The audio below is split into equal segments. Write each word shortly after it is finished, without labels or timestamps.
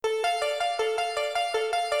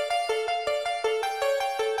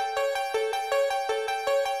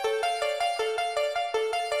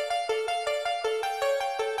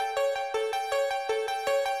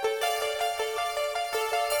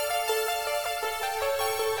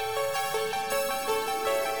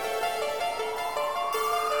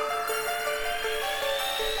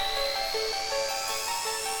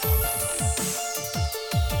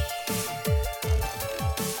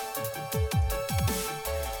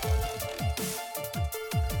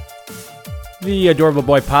The Adorable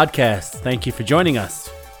Boy Podcast. Thank you for joining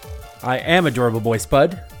us. I am Adorable Boy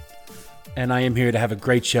Spud, and I am here to have a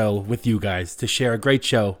great show with you guys, to share a great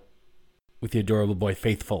show with the Adorable Boy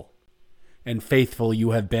Faithful. And faithful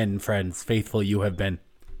you have been, friends. Faithful you have been.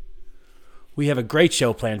 We have a great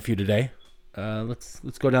show planned for you today. Let's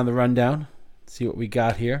go down the rundown, see what we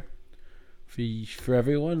got here for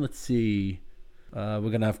everyone. Let's see. We're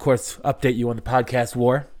going to, of course, update you on the podcast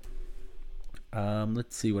war.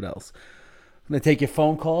 Let's see what else. I'm going to take your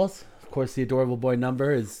phone calls. Of course, the Adorable Boy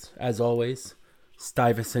number is, as always,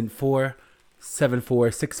 Stuyvesant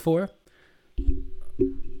 47464.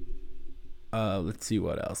 Let's see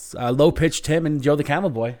what else. Low Pitch Tim and Joe the Camel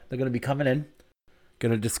Boy. They're going to be coming in.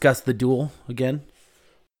 Going to discuss the duel again.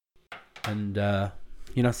 And,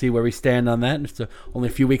 see where we stand on that. It's only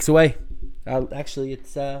a few weeks away. Actually,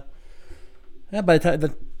 it's by the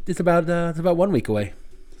time it's about 1 week away.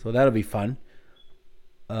 So that'll be fun.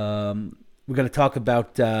 We're going to talk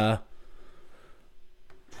about, let's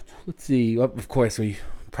see, of course, we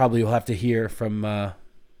probably will have to hear from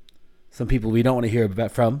some people we don't want to hear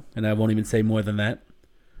from, and I won't even say more than that.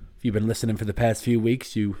 If you've been listening for the past few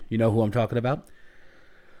weeks, you know who I'm talking about.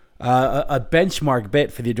 A benchmark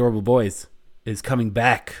bit for the Adorable Boys is coming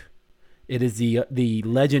back. It is the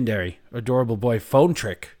legendary Adorable Boy phone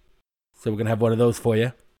trick. So we're going to have one of those for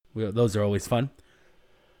you. Those are always fun.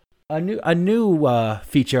 A new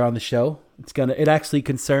feature on the show. It actually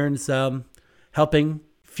concerns helping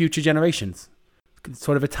future generations. It's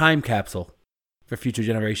sort of a time capsule for future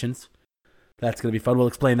generations. That's going to be fun. We'll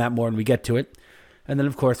explain that more when we get to it. And then,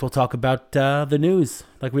 of course, we'll talk about the news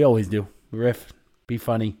like we always do. Riff, be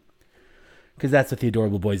funny. Because that's what the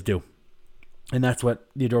Adorable Boys do. And that's what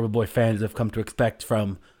the Adorable Boy fans have come to expect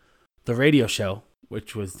from the radio show,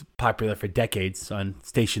 which was popular for decades on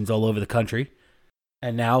stations all over the country.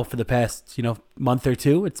 And now for the past, month or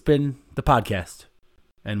two, it's been the podcast.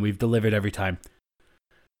 And we've delivered every time.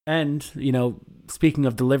 And, speaking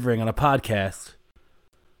of delivering on a podcast,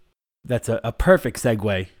 that's a perfect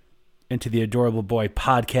segue into the Adorable Boy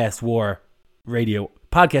Podcast War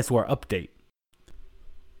update.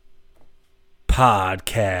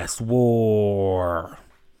 Podcast War.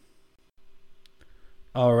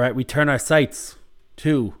 All right, we turn our sights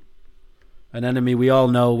to an enemy we all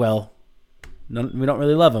know well. We don't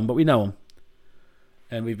really love him, but we know him.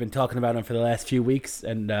 And we've been talking about him for the last few weeks,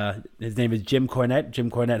 and his name is Jim Cornette. Jim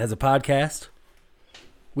Cornette has a podcast.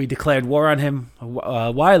 We declared war on him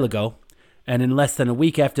a while ago, and in less than a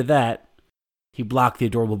week after that, he blocked the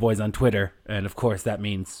Adorable Boys on Twitter. And of course, that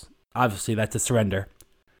means, obviously, that's a surrender,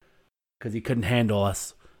 because he couldn't handle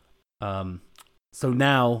us. So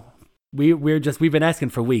now, we've been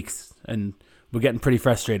asking for weeks, and we're getting pretty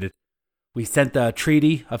frustrated. We sent the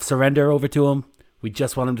treaty of surrender over to him. We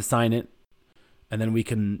just want him to sign it. And then we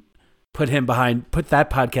can put that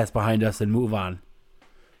podcast behind us and move on.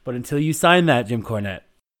 But until you sign that, Jim Cornette,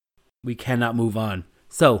 we cannot move on.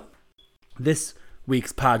 So, this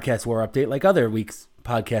week's Podcast War Update, like other week's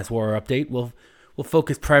Podcast War Update, will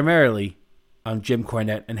focus primarily on Jim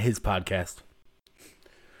Cornette and his podcast.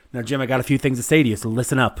 Now, Jim, I got a few things to say to you, so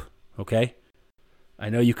listen up, okay? I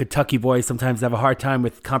know you Kentucky boys sometimes have a hard time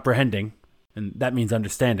with comprehending, and that means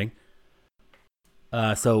understanding.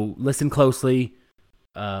 So listen closely.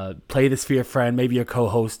 Play this for your friend, maybe your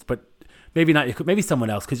co-host, but maybe not. Maybe someone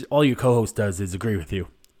else, because all your co-host does is agree with you.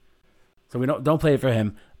 So we don't play it for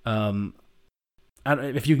him.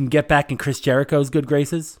 If you can get back in Chris Jericho's good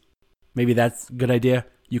graces, maybe that's a good idea.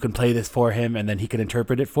 You can play this for him, and then he can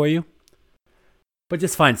interpret it for you. But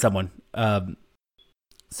just find someone.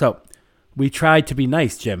 So we tried to be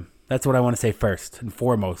nice, Jim. That's what I want to say first and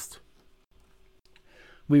foremost.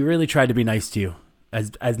 We really tried to be nice to you,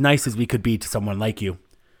 as nice as we could be to someone like you.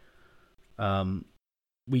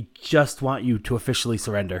 We just want you to officially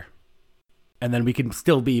surrender, and then we can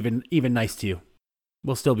still be even nice to you.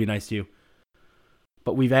 We'll still be nice to you.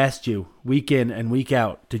 But we've asked you week in and week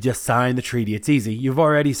out to just sign the treaty. It's easy. You've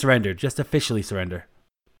already surrendered. Just officially surrender.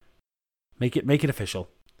 Make it official.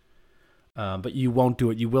 But you won't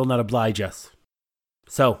do it. You will not oblige us.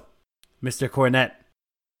 So, Mr. Cornette,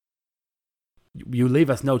 you leave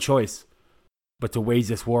us no choice but to wage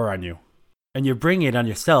this war on you. And you're bringing it on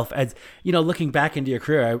yourself. As looking back into your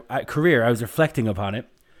career, I was reflecting upon it.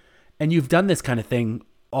 And you've done this kind of thing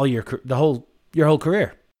your whole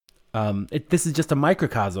career. This is just a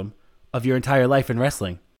microcosm of your entire life in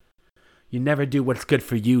wrestling. You never do what's good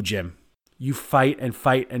for you, Jim. You fight and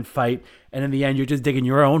fight and fight, and in the end, you're just digging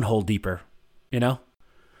your own hole deeper. I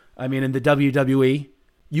mean, in the WWE,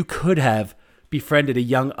 you could have befriended a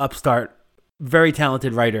young upstart, very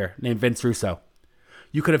talented writer named Vince Russo.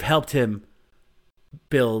 You could have helped him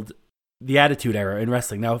build the Attitude Era in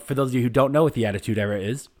wrestling. Now, for those of you who don't know what the Attitude Era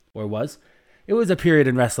is or was, it was a period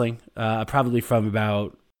in wrestling, probably from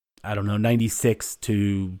about, 96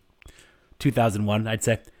 to 2001, I'd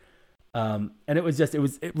say. And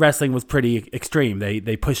wrestling was pretty extreme.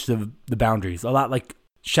 They pushed the boundaries, a lot like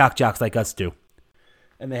shock jocks like us do.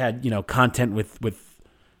 And they had, content with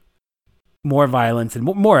more violence and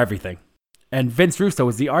more everything. And Vince Russo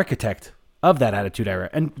was the architect of that Attitude Era.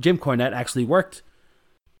 And Jim Cornette actually worked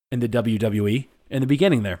in the WWE in the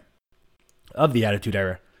beginning there of the Attitude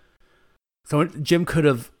Era. So Jim could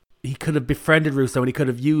have befriended Russo, and he could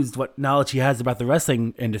have used what knowledge he has about the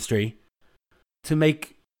wrestling industry to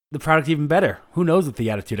make the product even better. Who knows what the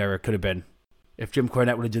Attitude Era could have been if Jim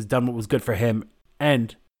Cornette would have just done what was good for him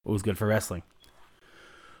and what was good for wrestling.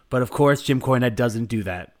 But of course, Jim Cornette doesn't do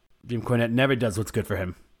that. Jim Cornette never does what's good for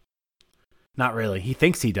him. Not really. He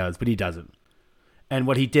thinks he does, but he doesn't. And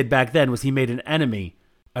what he did back then was he made an enemy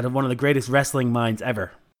out of one of the greatest wrestling minds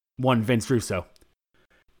ever, one Vince Russo.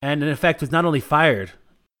 And in effect was not only fired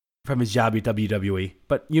from his job at WWE,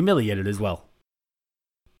 but humiliated as well.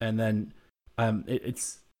 And then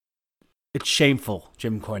it's shameful,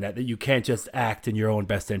 Jim Cornette, that you can't just act in your own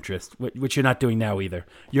best interest, which you're not doing now either.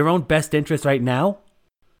 Your own best interest right now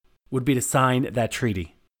would be to sign that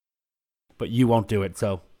treaty. But you won't do it,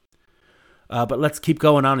 so. But let's keep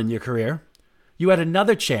going on in your career. You had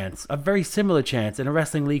another chance, a very similar chance, in a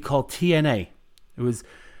wrestling league called TNA. It was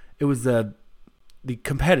the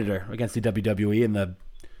competitor against the WWE in the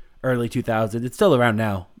early 2000s. It's still around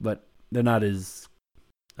now, but they're not as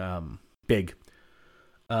big.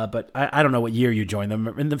 But I don't know what year you joined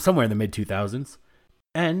them, somewhere in the mid-2000s.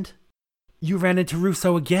 And you ran into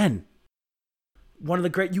Russo again. One of the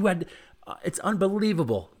great, it's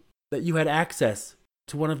unbelievable that you had access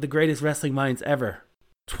to one of the greatest wrestling minds ever,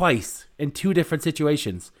 twice, in two different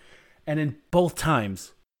situations. And in both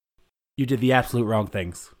times, you did the absolute wrong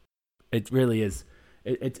things. It really is.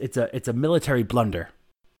 It's a military blunder,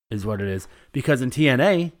 is what it is. Because in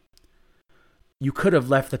TNA, you could have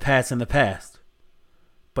left the past in the past.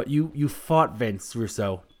 But you fought Vince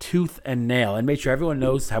Russo tooth and nail and made sure everyone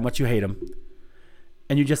knows how much you hate him.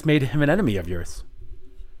 And you just made him an enemy of yours.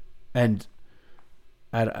 And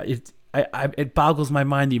it boggles my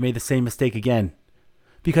mind that you made the same mistake again.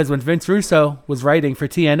 Because when Vince Russo was writing for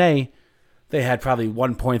TNA, they had probably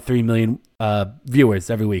 1.3 million viewers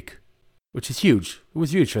every week, which is huge. It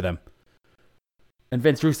was huge for them. And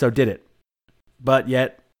Vince Russo did it. But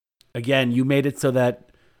yet, again, you made it so that,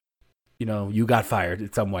 you got fired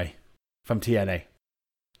in some way from TNA.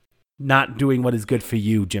 Not doing what is good for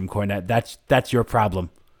you, Jim Cornette. That's your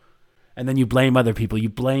problem. And then you blame other people. You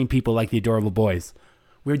blame people like the Adorable Boys.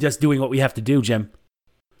 We're just doing what we have to do, Jim.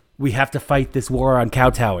 We have to fight this war on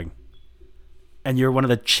kowtowing. And you're one of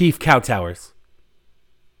the chief kowtowers.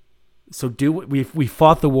 So we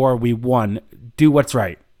fought the war, we won. Do what's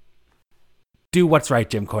right. Do what's right,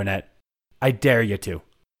 Jim Cornette. I dare you to.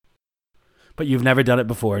 But you've never done it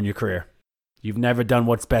before in your career. You've never done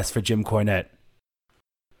what's best for Jim Cornette.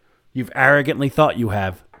 You've arrogantly thought you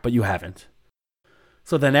have, but you haven't.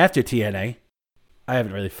 So then after TNA, I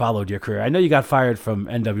haven't really followed your career. I know you got fired from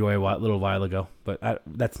NWA a little while ago, but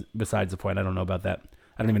that's besides the point. I don't know about that.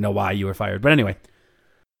 I don't even know why you were fired. But anyway,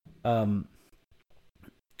 you've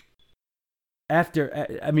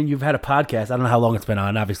had a podcast. I don't know how long it's been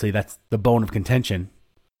on. Obviously, that's the bone of contention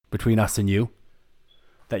between us and you,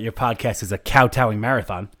 that your podcast is a kowtowing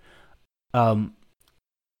marathon.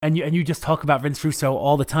 And you just talk about Vince Russo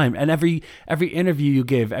all the time. And every interview you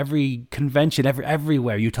give, every convention,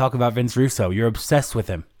 everywhere you talk about Vince Russo. You're obsessed with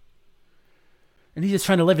him. And he's just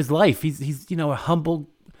trying to live his life. He's a humble.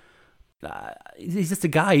 He's just a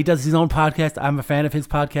guy. He does his own podcast. I'm a fan of his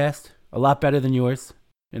podcast. A lot better than yours,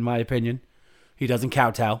 in my opinion. He doesn't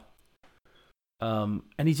kowtow. And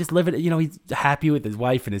he's just living. He's happy with his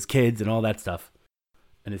wife and his kids and all that stuff,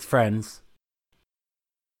 and his friends.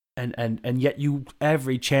 And yet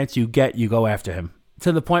every chance you get, you go after him.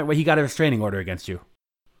 To the point where he got a restraining order against you.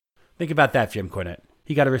 Think about that, Jim Cornette.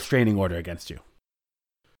 He got a restraining order against you.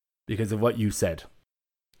 Because of what you said.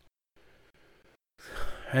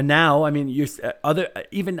 And now,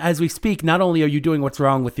 even as we speak, not only are you doing what's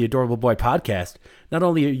wrong with the Adorable Boy podcast, not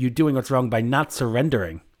only are you doing what's wrong by not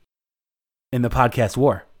surrendering in the podcast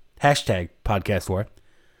war, #podcast war,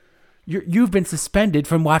 you've been suspended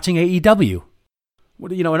from watching AEW.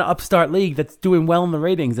 An upstart league that's doing well in the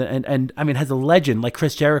ratings and has a legend like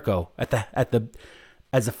Chris Jericho at the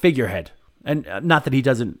as a figurehead. And not that he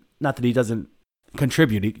doesn't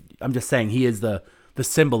contribute. I'm just saying he is the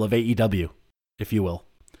symbol of AEW, if you will.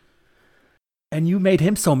 And you made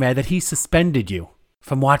him so mad that he suspended you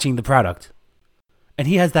from watching the product. And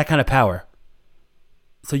he has that kind of power.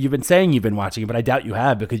 So you've been saying you've been watching it, but I doubt you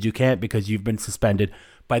have because you can't, because you've been suspended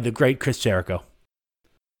by the great Chris Jericho.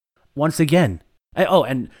 Once again.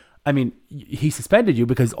 He suspended you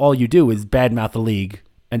because all you do is badmouth the league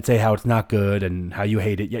and say how it's not good and how you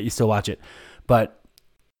hate it, yet you still watch it. But,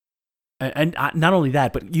 and not only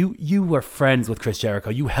that, but you were friends with Chris Jericho.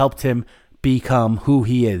 You helped him become who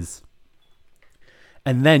he is.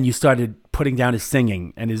 And then you started putting down his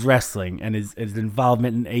singing and his wrestling and his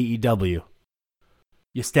involvement in AEW.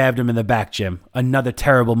 You stabbed him in the back, Jim. Another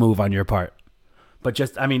terrible move on your part. But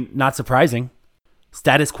not surprising.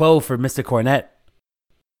 Status quo for Mr. Cornette.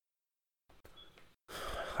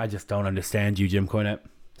 I just don't understand you, Jim Cornette.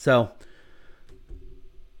 So,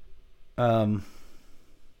 I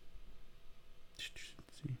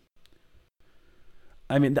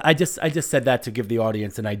just said that to give the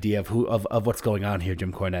audience an idea of what's going on here,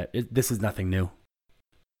 Jim Cornette. This is nothing new.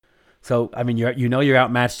 So, you're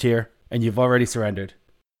outmatched here, and you've already surrendered.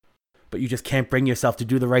 But you just can't bring yourself to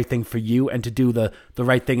do the right thing for you and to do the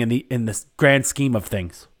right thing in this grand scheme of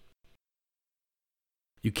things.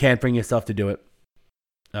 You can't bring yourself to do it.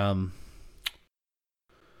 And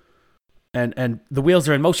the wheels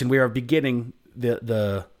are in motion. We are beginning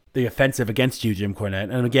the offensive against you, Jim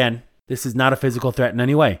Cornette. And again, this is not a physical threat in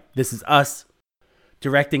any way. This is us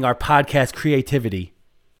directing our podcast creativity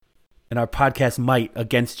and our podcast might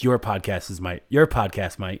against your podcast's might, your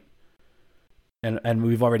podcast might. And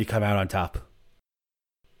we've already come out on top.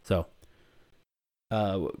 So,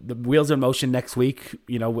 the wheels are in motion next week.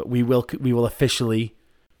 We will officially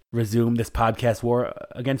resume this podcast war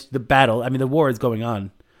against the battle. The war is going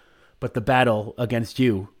on, but the battle against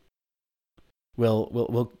you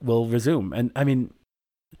will resume. And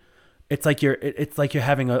it's like you're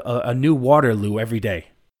having a new Waterloo every day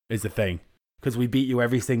is the thing, because we beat you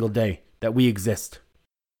every single day that we exist.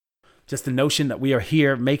 Just the notion that we are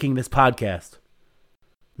here making this podcast.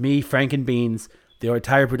 Me, Frank and Beans, the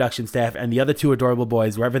entire production staff, and the other two adorable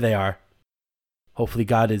boys, wherever they are. Hopefully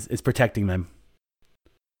God is protecting them.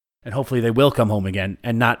 And hopefully they will come home again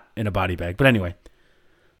and not in a body bag. But anyway,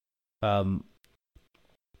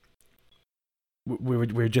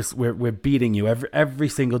 we're beating you every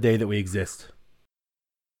single day that we exist.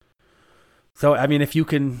 So, if you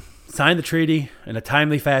can sign the treaty in a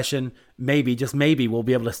timely fashion, maybe, just maybe, we'll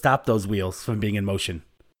be able to stop those wheels from being in motion.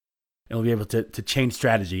 And we'll be able to change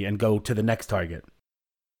strategy and go to the next target.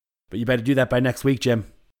 But you better do that by next week,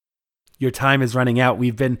 Jim. Your time is running out.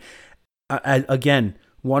 We've been, again,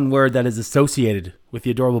 one word that is associated with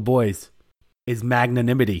the adorable boys is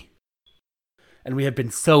magnanimity. And we have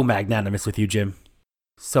been so magnanimous with you, Jim.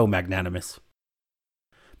 So magnanimous.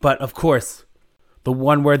 But, of course, the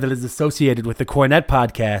one word that is associated with the Cornette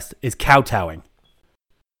podcast is kowtowing.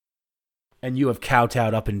 And you have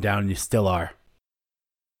kowtowed up and down, and you still are.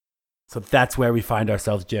 So that's where we find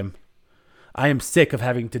ourselves, Jim. I am sick of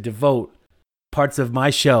having to devote parts of my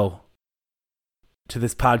show to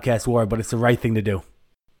this podcast war, but it's the right thing to do.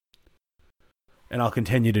 And I'll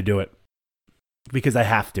continue to do it. Because I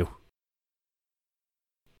have to.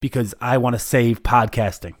 Because I want to save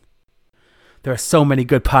podcasting. There are so many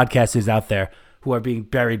good podcasters out there who are being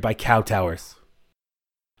buried by cow towers.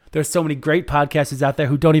 There are so many great podcasters out there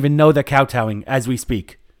who don't even know they're kowtowing as we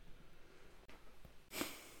speak.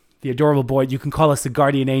 The adorable boy, you can call us the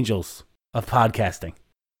guardian angels of podcasting.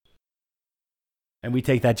 And we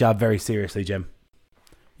take that job very seriously, Jim.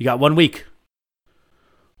 You got 1 week.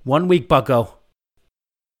 1 week, bucko.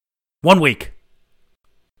 1 week.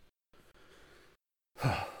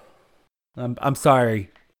 I'm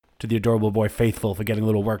sorry to the adorable boy faithful for getting a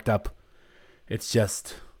little worked up. It's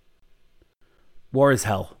just, war is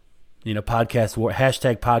hell. Podcast war,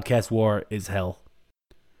 #podcast war is hell.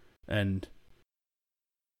 And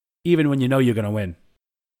even when you know you're going to win,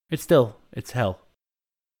 it's hell.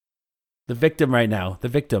 The victim right now, the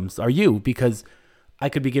victims are you, because I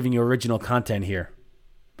could be giving you original content here.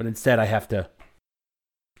 But instead I have to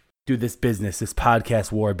do this business, this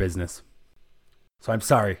podcast war business. So I'm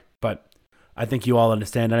sorry, but I think you all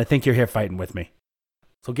understand, and I think you're here fighting with me.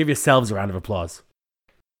 So give yourselves a round of applause.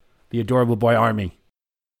 The adorable boy army.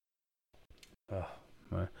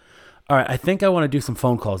 All right, I think I want to do some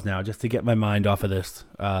phone calls now just to get my mind off of this.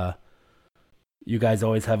 You guys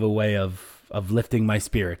always have a way of lifting my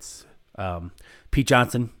spirits. Pete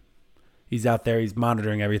Johnson, he's out there. He's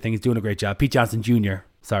monitoring everything. He's doing a great job. Pete Johnson Jr.,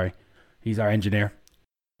 sorry. He's our engineer.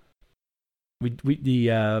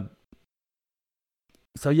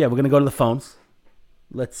 So yeah, we're going to go to the phones.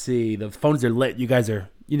 Let's see. The phones are lit.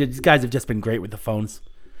 These guys have just been great with the phones.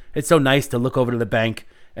 It's so nice to look over to the bank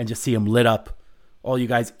and just see them lit up. All you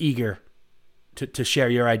guys eager to share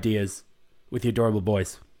your ideas with the adorable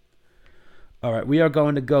boys. All right, we are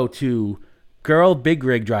going to go to Girl Big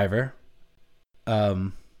Rig Driver.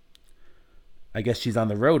 I guess she's on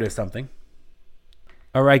the road or something.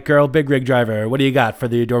 All right, Girl Big Rig Driver, what do you got for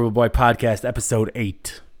the Adorable Boy Podcast, Episode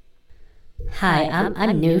 8? Hi,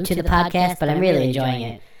 I'm new to the podcast, but I'm really enjoying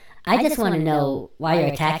it. I just want to know why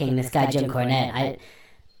you're attacking this guy, Jim Cornette.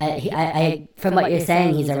 I from what you're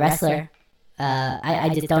saying, he's a wrestler. I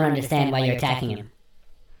just don't understand why you're attacking him.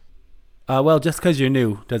 Well, just because you're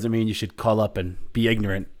new doesn't mean you should call up and be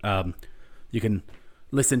ignorant. You can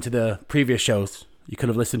listen to the previous shows. You could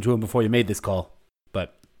have listened to them before you made this call.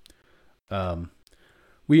 But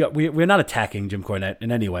we're not attacking Jim Cornette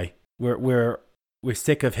in any way. We're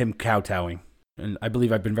sick of him kowtowing, and I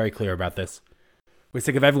believe I've been very clear about this. We're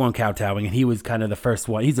sick of everyone kowtowing, and he was kind of the first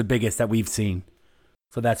one. He's the biggest that we've seen,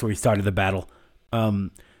 so that's where he started the battle.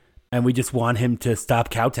 And we just want him to stop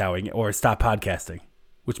kowtowing or stop podcasting,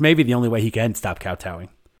 which may be the only way he can stop kowtowing.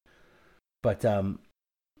 But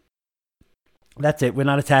that's it. We're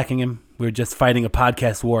not attacking him. We're just fighting a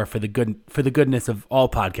podcast war for the goodness of all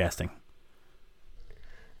podcasting.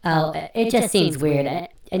 Oh, it just seems weird.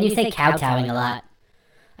 And you say kowtowing a lot.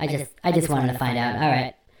 I just wanted to find out. All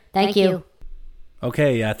right. Thank you.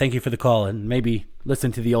 Okay, thank you for the call, and maybe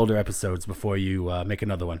listen to the older episodes before you make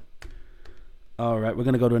another one. All right, we're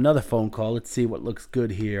going to go to another phone call. Let's see what looks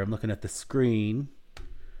good here. I'm looking at the screen.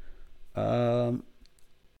 All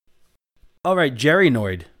right, Jerry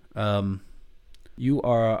Noid. You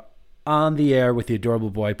are on the air with the Adorable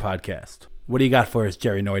Boy Podcast. What do you got for us,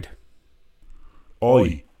 Jerry Noid?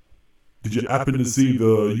 Oi, did you happen to see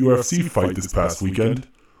the UFC fight this past weekend?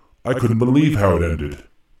 I couldn't believe how it ended.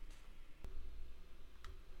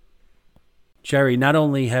 Jerry, not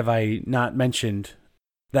only have I not mentioned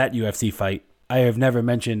that UFC fight, I have never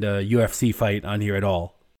mentioned a UFC fight on here at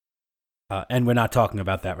all. And we're not talking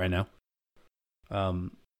about that right now.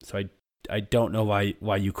 So I don't know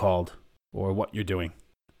why you called or what you're doing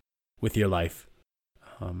with your life.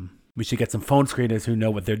 We should get some phone screeners who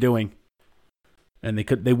know what they're doing, and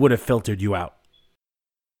they would have filtered you out.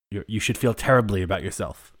 You should feel terribly about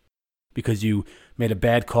yourself because you made a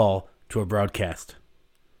bad call to a broadcast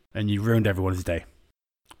and you ruined everyone's day.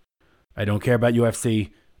 I don't care about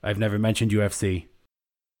UFC. I've never mentioned UFC.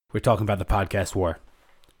 We're talking about the podcast war.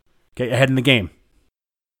 Get your head in the game.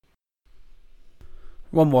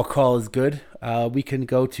 One more call is good. We can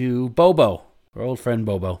go to Bobo, our old friend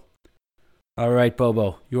Bobo. All right,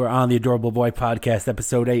 Bobo, you are on the Adorable Boy Podcast,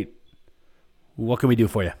 Episode 8. What can we do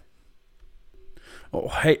for you? Oh,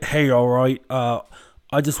 hey, all right.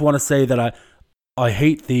 I just want to say that I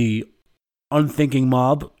hate the unthinking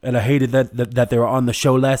mob, and I hated that they were on the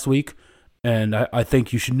show last week, and I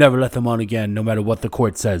think you should never let them on again, no matter what the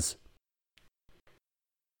court says.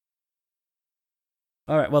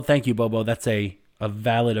 All right, well, thank you, Bobo. That's a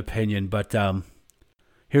valid opinion, but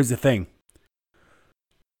here's the thing.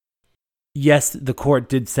 Yes, the court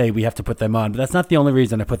did say we have to put them on, but that's not the only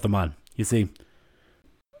reason I put them on. You see,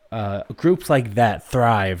 groups like that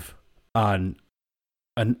thrive on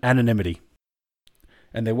anonymity,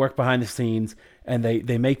 and they work behind the scenes, and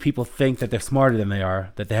they make people think that they're smarter than they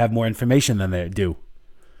are, that they have more information than they do,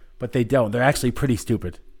 but they don't. They're actually pretty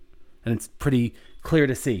stupid, and it's pretty clear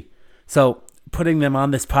to see. So putting them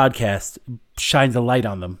on this podcast shines a light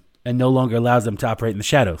on them and no longer allows them to operate in the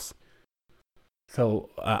shadows. So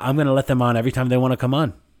I'm going to let them on every time they want to come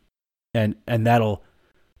on, and it'll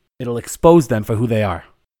expose them for who they are.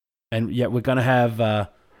 And yet we're gonna have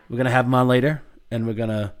them on later, and we're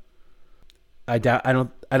gonna. I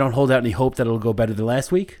don't hold out any hope that it'll go better than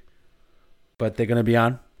last week, but they're gonna be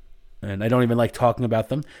on, and I don't even like talking about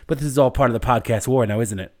them. But this is all part of the podcast war now,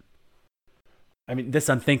 isn't it? I mean, this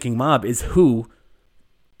unthinking mob is who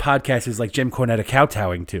podcasters like Jim Cornette are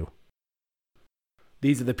kowtowing to.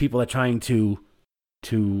 These are the people that are trying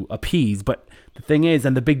to appease. But the thing is,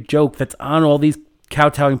 and the big joke that's on all these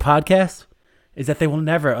kowtowing podcasts, is that they will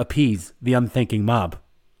never appease the unthinking mob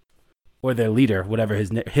or their leader, whatever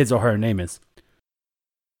his or her name is.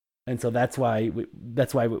 And so that's why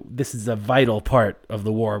this is a vital part of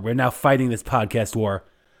the war. We're now fighting this podcast war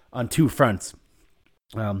on two fronts.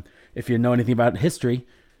 If you know anything about history,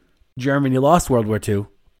 Germany lost World War II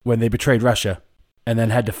when they betrayed Russia and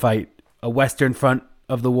then had to fight a Western front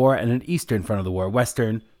of the war and an Eastern front of the war.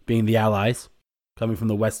 Western being the Allies, coming from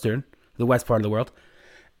the west part of the world,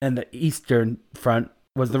 and the Eastern front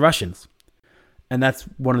was the Russians. And that's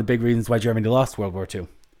one of the big reasons why Germany lost World War II.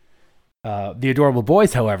 The Adorable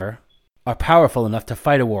Boys, however, are powerful enough to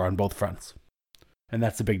fight a war on both fronts. And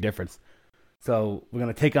that's the big difference. So we're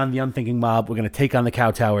going to take on the unthinking mob. We're going to take on the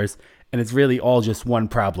kowtowers. And it's really all just one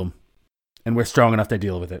problem. And we're strong enough to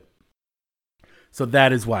deal with it. So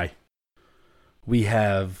that is why we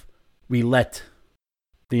let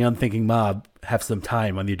the unthinking mob have some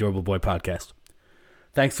time on the Adorable Boy podcast.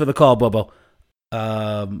 Thanks for the call, Bobo.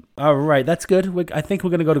 All right, that's good. I think we're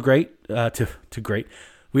gonna go to great. To great.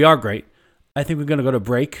 We are great. I think we're gonna go to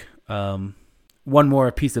break. One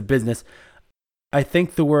more piece of business. I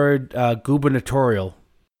think the word gubernatorial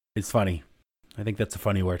is funny. I think that's a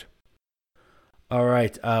funny word. All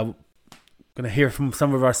right. Going to hear from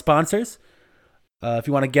some of our sponsors. If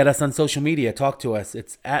you want to get us on social media, talk to us.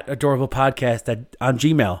 It's at Adorable Podcast on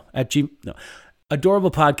Gmail.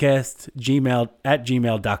 Adorable Podcast,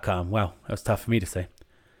 gmail.com. Wow, that was tough for me to say.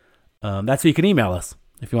 That's where you can email us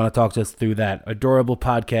if you want to talk to us through that.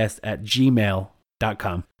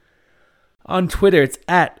 adorablepodcast@gmail.com. On Twitter, it's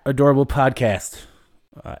at Adorable Podcast.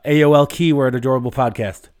 AOL keyword Adorable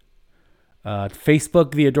Podcast.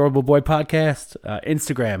 Facebook, The Adorable Boy Podcast.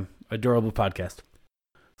 Instagram, Adorable Podcast.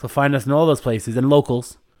 So find us in all those places. And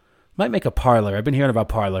locals. Might make a Parler. I've been hearing about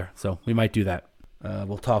Parler, so we might do that.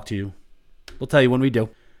 We'll talk to you. We'll tell you when we do.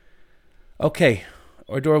 Okay.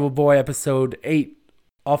 Adorable Boy episode 8.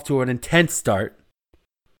 Off to an intense start.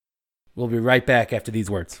 We'll be right back after these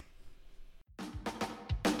words.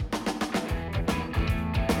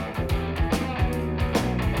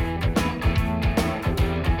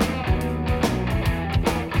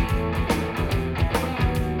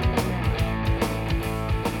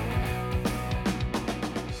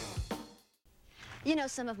 You know,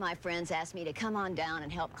 some of my friends asked me to come on down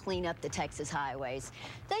and help clean up the Texas highways.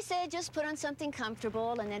 They said just put on something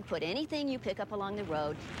comfortable and then put anything you pick up along the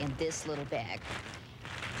road in this little bag.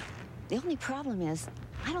 The only problem is,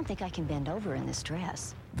 I don't think I can bend over in this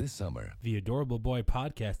dress. This summer, The Adorable Boy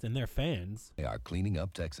Podcast and their fans they are cleaning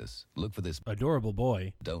up Texas. Look for this Adorable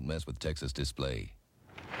Boy. Don't Mess with Texas display.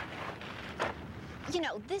 You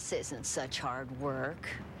know, this isn't such hard work.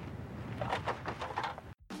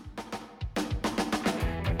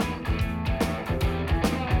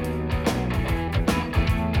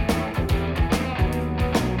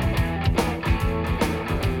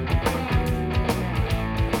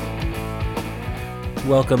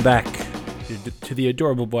 Welcome back to the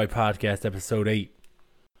Adorable Boy Podcast, episode 8.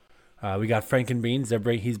 We got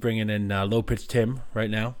Frankenbeans. He's bringing in Low Pitch Tim right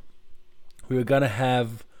now. We were going to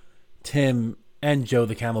have Tim and Joe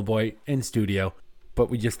the Camel Boy in studio, but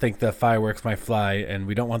we just think the fireworks might fly, and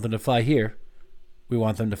we don't want them to fly here. We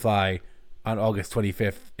want them to fly on August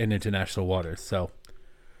 25th in international waters. So,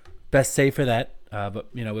 best save for that. But,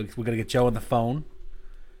 you know, we're going to get Joe on the phone.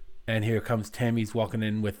 And here comes Tim. He's walking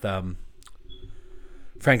in with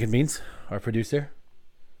Frankenbeans, our producer.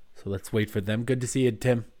 So let's wait for them. Good to see you,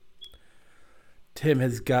 Tim. Tim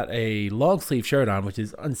has got a long sleeve shirt on, which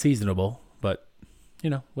is unseasonable, but,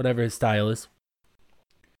 you know, whatever his style is.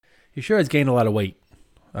 He sure has gained a lot of weight,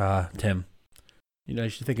 Tim. You know, you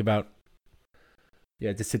should think about,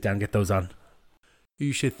 just sit down and get those on.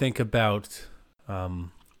 You should think about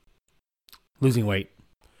losing weight,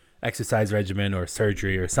 exercise regimen or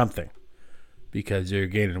surgery or something, because you're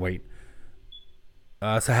gaining weight.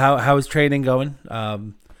 So how is training going?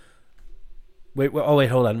 Wait,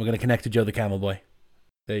 hold on. We're going to connect to Joe the Camel Boy.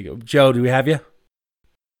 There you go. Joe, do we have you?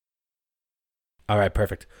 All right,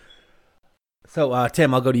 perfect. So,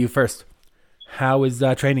 Tim, I'll go to you first. How is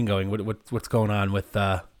training going? What's going on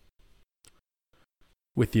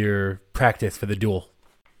with your practice for the duel?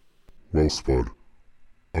 Well, Spud,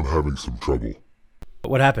 I'm having some trouble.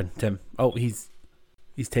 What happened, Tim? Oh, he's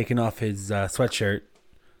taking off his sweatshirt.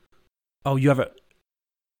 Oh, you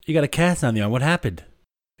got a cast on the arm. What happened?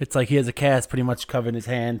 It's like he has a cast pretty much covering his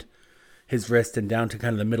hand, his wrist, and down to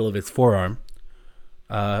kind of the middle of his forearm.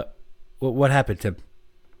 What happened, Tim?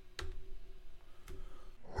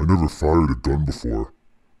 I never fired a gun before,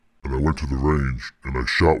 and I went to the range, and I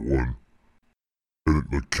shot one, and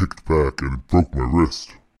it kicked back, and it broke my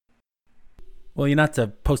wrist. Well, you're not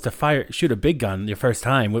supposed to shoot a big gun your first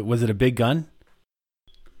time. Was it a big gun?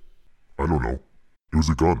 I don't know. It was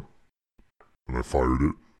a gun, and I fired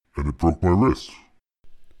it, and it broke my wrist.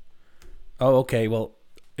 Oh, okay. Well,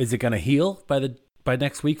 is it going to heal by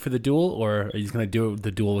next week for the duel, or are you just going to do the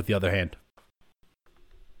duel with the other hand?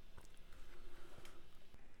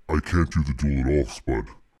 I can't do the duel at all, Spud.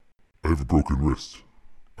 I have a broken wrist.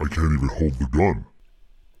 I can't even hold the gun.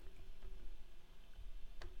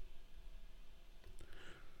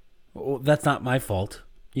 Well, that's not my fault.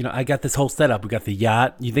 You know, I got this whole setup. We got the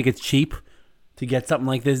yacht. You think it's cheap to get something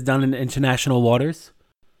like this done in international waters?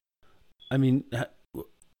 I mean,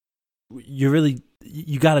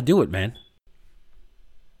 you got to do it, man.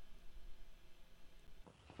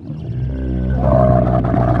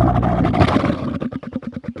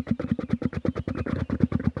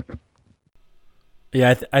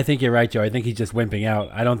 Yeah, I think you're right, Joe. I think he's just wimping out.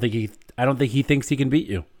 I don't think he thinks he can beat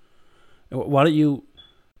you. Why don't you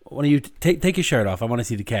take your shirt off? I want to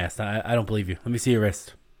see the cast. I don't believe you. Let me see your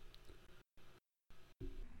wrist.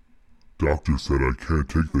 Doctor said I can't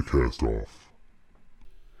take the cast off.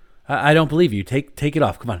 I don't believe you. Take it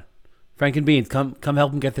off. Come on, Frank and Beans, come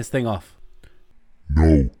help him get this thing off.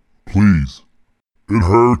 No, please. It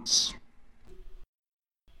hurts.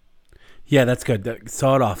 Yeah, that's good.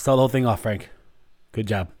 Saw it off. Saw the whole thing off, Frank. Good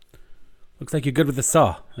job. Looks like you're good with the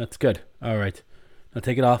saw. That's good. All right. Now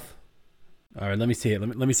take it off. All right, let me see it.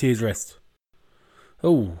 Let me see his wrist.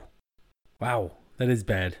 Oh, wow. That is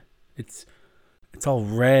bad. It's all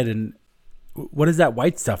red and... What is that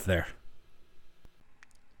white stuff there?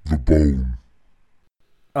 The bone.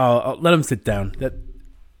 Oh, let him sit down.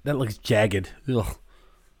 That looks jagged. Ugh.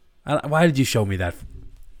 Why did you show me that,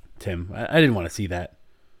 Tim? I didn't want to see that.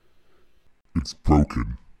 It's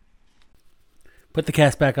broken. Put the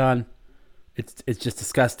cast back on. It's just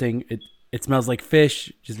disgusting. It smells like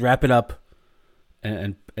fish. Just wrap it up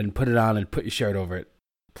and put it on and put your shirt over it.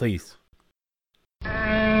 Please.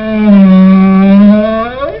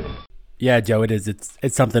 Yeah, Joe, it is.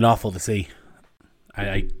 It's something awful to see.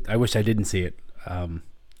 I wish I didn't see it.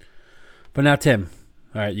 But now, Tim,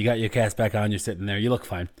 all right, you got your cast back on. You're sitting there. You look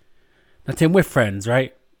fine. Now, Tim, we're friends,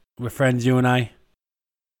 right? We're friends, you and I?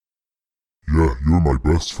 Yeah, you're my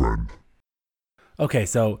best friend. Okay,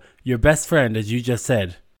 so your best friend, as you just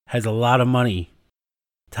said, has a lot of money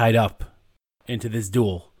tied up into this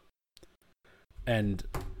duel. And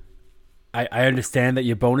I understand that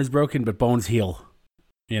your bone is broken, but bones heal,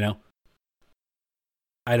 you know?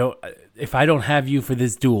 If I don't have you for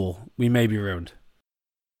this duel, we may be ruined.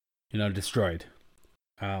 You know, destroyed.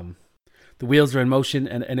 The wheels are in motion,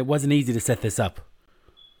 and it wasn't easy to set this up.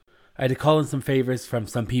 I had to call in some favors from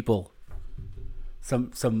some people.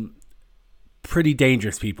 Some pretty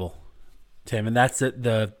dangerous people, Tim, and that's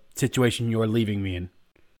the situation you're leaving me in.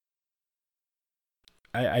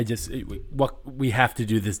 We have to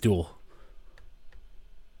do this duel.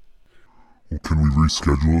 Well, can we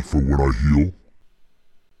reschedule it for when I heal?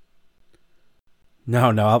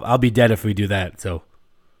 No, I'll be dead if we do that, so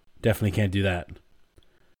definitely can't do that.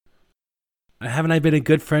 Haven't I been a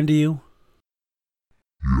good friend to you?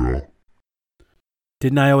 Yeah.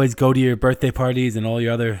 Didn't I always go to your birthday parties and all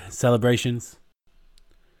your other celebrations?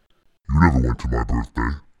 You never went to my birthday.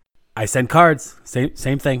 I sent cards.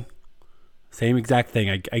 Same thing. Same exact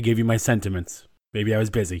thing. I gave you my sentiments. Maybe I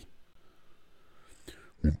was busy.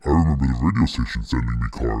 Well, I remember the radio station sending me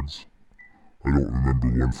cards. I don't remember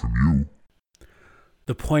one from you.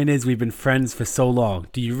 The point is, we've been friends for so long.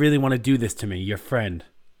 Do you really want to do this to me, your friend?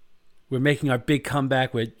 We're making our big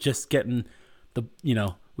comeback. We're just getting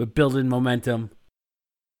we're building momentum.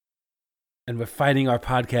 And we're fighting our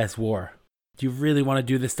podcast war. Do you really want to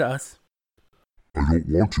do this to us? I don't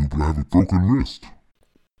want to, but I have a broken wrist.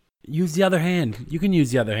 Use the other hand. You can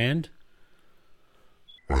use the other hand.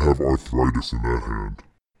 I have arthritis in that hand.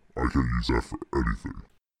 I can't use that for anything.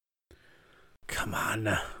 Come on.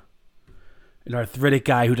 An arthritic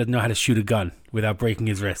guy who doesn't know how to shoot a gun without breaking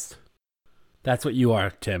his wrist. That's what you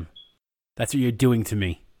are, Tim. That's what you're doing to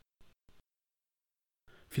me.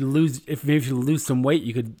 If you lose some weight,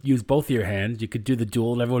 you could use both of your hands. You could do the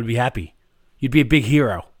duel and everyone would be happy. You'd be a big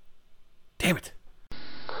hero. Damn it.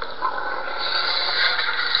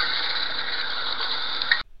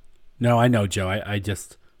 No, I know, Joe. I'm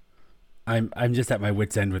just at my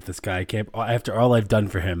wit's end with this guy. I can't, after all I've done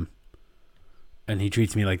for him, and he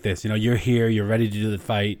treats me like this. You know, you're here. You're ready to do the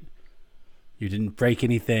fight. You didn't break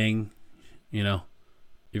anything. You know,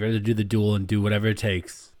 you're ready to do the duel and do whatever it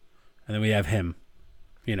takes. And then we have him.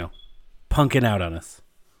 You know, punking out on us.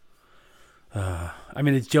 I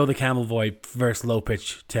mean, it's Joe the Camel Boy versus Low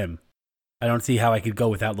Pitch Tim. I don't see how I could go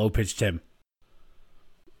without Low Pitch Tim.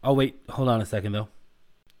 Oh, wait. Hold on a second, though.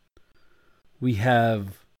 We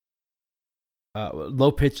have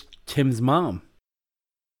Low Pitch Tim's mom.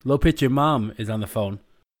 Low Pitch, your mom is on the phone.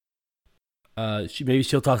 Maybe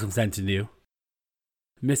she'll talk some sense into you.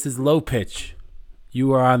 Mrs. Low Pitch,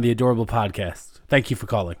 you are on the Adorable Podcast. Thank you for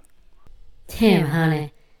calling. Tim,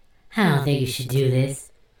 honey, I don't think you should do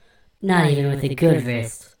this. Not even with a good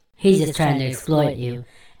wrist. He's just trying to exploit you,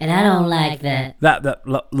 and I don't like that.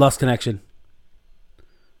 Lost connection.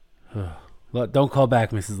 Don't call back,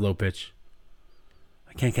 Mrs. Low Pitch.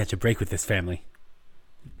 I can't catch a break with this family.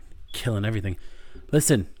 Killing everything.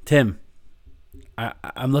 Listen, Tim,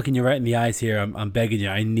 I'm looking you right in the eyes here. I'm begging you.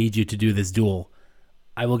 I need you to do this duel.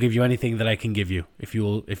 I will give you anything that I can give you if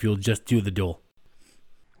you'll just do the duel.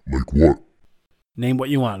 Like what? Name what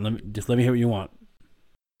you want. Let me hear what you want.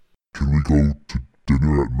 Can we go to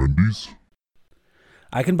dinner at Mendy's?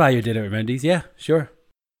 I can buy you dinner at Mendy's. Yeah, sure.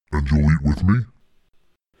 And you'll eat with me?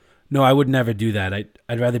 No, I would never do that.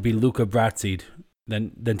 I'd rather be Luca Brasied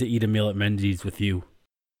than to eat a meal at Mendy's with you.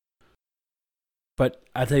 But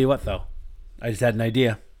I'll tell you what, though. I just had an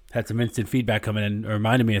idea. Had some instant feedback coming in, or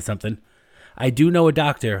reminded me of something. I do know a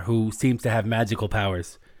doctor who seems to have magical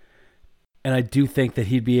powers. And I do think that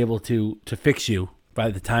he'd be able to fix you by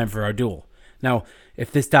the time for our duel. Now,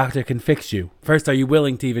 if this doctor can fix you, first, are you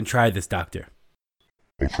willing to even try this doctor?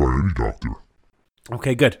 I'll try any doctor.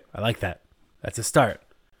 Okay, good. I like that. That's a start.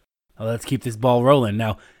 Now, let's keep this ball rolling.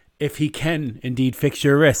 Now, if he can indeed fix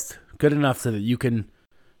your wrist, good enough so that you can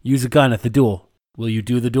use a gun at the duel, will you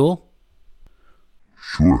do the duel?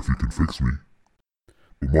 Sure, if you can fix me.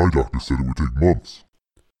 But my doctor said it would take months.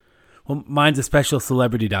 Well, mine's a special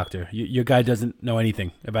celebrity doctor. Your guy doesn't know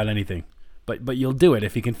anything about anything. But you'll do it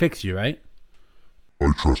if he can fix you, right?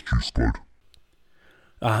 I trust you,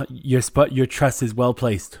 Spud. Your trust is well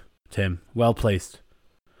placed, Tim. Well placed.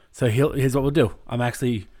 So here's what we'll do.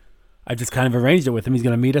 I just kind of arranged it with him. He's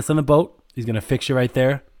going to meet us on the boat. He's going to fix you right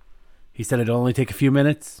there. He said it'll only take a few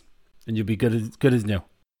minutes, and you'll be good as new.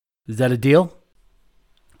 Is that a deal?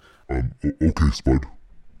 Okay, Spud.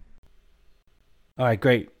 All right,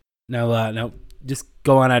 great. Now, just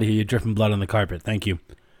go on out of here. You're dripping blood on the carpet. Thank you.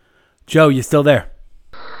 Joe, you still there?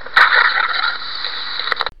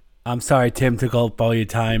 I'm sorry Tim took up all your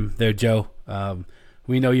time there, Joe.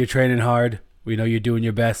 We know you're training hard. We know you're doing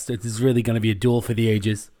your best. This is really going to be a duel for the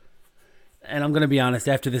ages. And I'm going to be honest,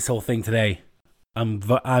 after this whole thing today, I'm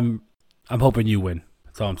hoping you win.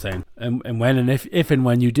 That's all I'm saying. And when and if and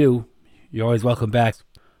when you do, you're always welcome back.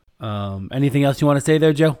 Anything else you want to say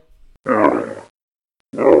there, Joe?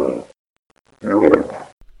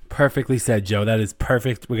 Perfectly said, Joe. That is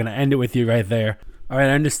perfect. We're going to end it with you right there. All right,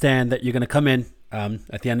 I understand that you're going to come in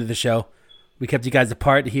at the end of the show. We kept you guys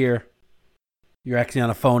apart here. You're actually on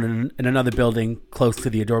a phone in another building close to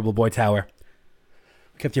the Adorable Boy Tower.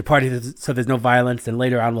 We kept you apart so there's no violence, and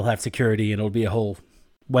later on we'll have security, and it'll be a whole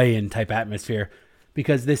weigh-in type atmosphere,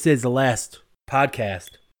 because this is the last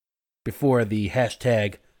podcast before the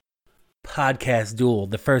hashtag podcast duel,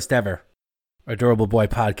 the first ever Adorable Boy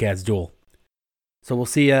podcast duel. So we'll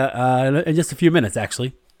see you in just a few minutes,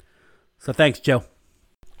 actually. So thanks, Joe.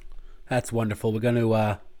 That's wonderful. We're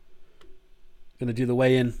gonna do the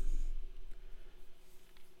weigh-in,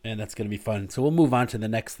 and that's gonna be fun. So we'll move on to the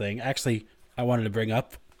next thing. Actually, I wanted to bring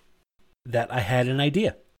up that I had an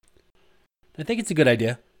idea. I think it's a good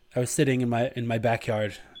idea. I was sitting in my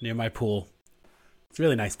backyard near my pool. It's a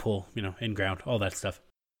really nice pool, in ground, all that stuff.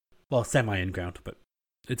 Well, semi in ground, but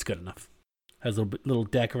it's good enough. Has a little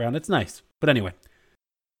deck around. It's nice. But anyway,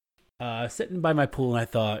 sitting by my pool, and I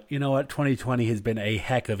thought, you know what? 2020 has been a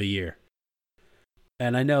heck of a year.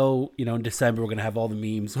 And I know, in December, we're going to have all the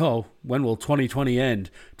memes. Oh, when will 2020 end?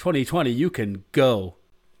 2020, you can go.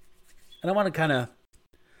 And I want to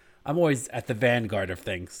I'm always at the vanguard of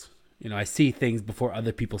things. I see things before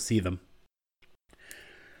other people see them.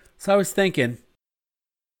 So I was thinking,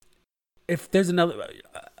 if there's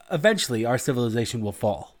eventually our civilization will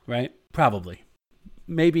fall, right? Probably.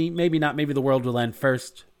 Maybe not. Maybe the world will end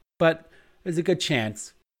first. But there's a good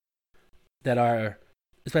chance that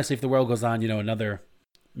especially if the world goes on, another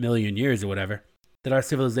million years or whatever, that our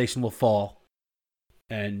civilization will fall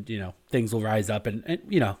and, things will rise up and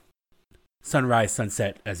sunrise,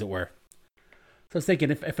 sunset, as it were. So I was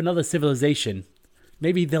thinking, if another civilization,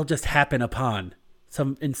 maybe they'll just happen upon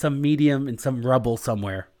in some medium, in some rubble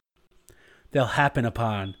somewhere, they'll happen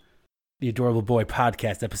upon the Adorable Boy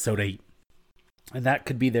podcast, episode 8. And that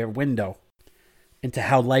could be their window into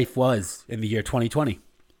how life was in the year 2020.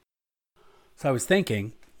 So I was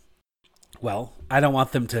thinking, well, I don't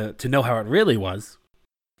want them to know how it really was.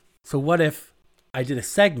 So what if I did a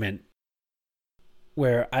segment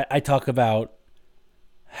where I talk about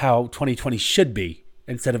how 2020 should be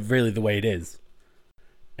instead of really the way it is?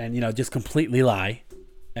 And, just completely lie.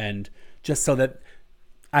 And just so that,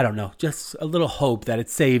 I don't know, just a little hope that it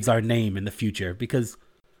saves our name in the future. Because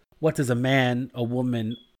what does a man, a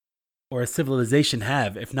woman, or a civilization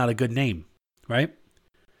have if not a good name, right?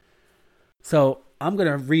 So I'm going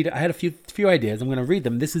to read, I had a few ideas. I'm going to read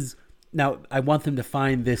them. Now I want them to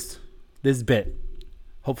find this bit,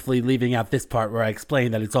 hopefully leaving out this part where I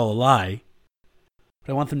explain that it's all a lie.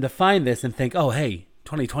 But I want them to find this and think, oh, hey,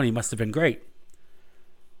 2020 must have been great.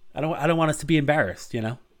 I don't want us to be embarrassed,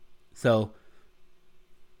 So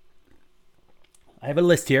I have a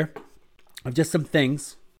list here of just some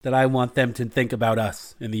things that I want them to think about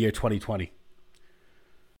us in the year 2020.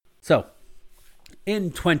 So,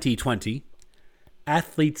 in 2020,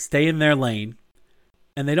 athletes stay in their lane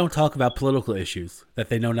and they don't talk about political issues that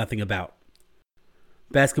they know nothing about.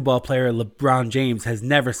 Basketball player LeBron James has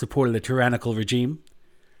never supported a tyrannical regime.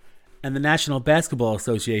 And the National Basketball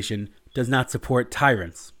Association does not support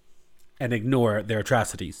tyrants and ignore their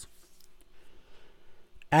atrocities.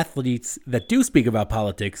 Athletes that do speak about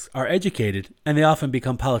politics are educated, and they often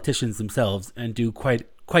become politicians themselves and do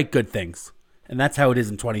quite good things. And that's how it is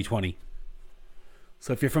in 2020.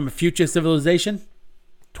 So if you're from a future civilization,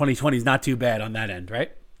 2020 is not too bad on that end,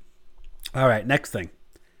 right? All right, next thing.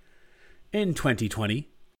 In 2020,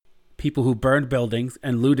 people who burned buildings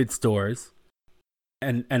and looted stores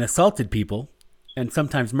and assaulted people and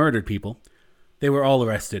sometimes murdered people, they were all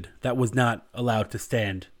arrested. That was not allowed to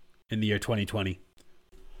stand in the year 2020.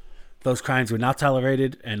 Those crimes were not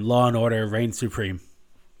tolerated, and law and order reigned supreme.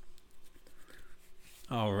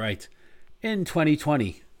 All right. In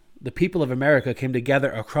 2020, the people of America came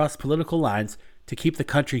together across political lines to keep the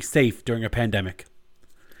country safe during a pandemic.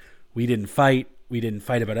 We didn't fight. We didn't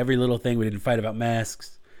fight about every little thing. We didn't fight about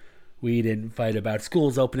masks. We didn't fight about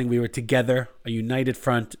schools opening. We were together, a united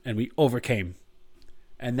front, and we overcame.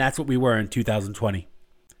 And that's what we were in 2020.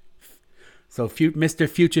 So, Mr.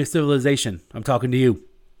 Future Civilization, I'm talking to you.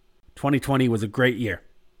 2020 was a great year.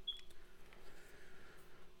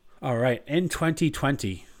 All right. In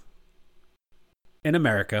 2020, in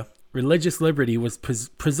America, religious liberty was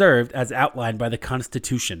preserved as outlined by the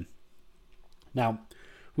Constitution. Now,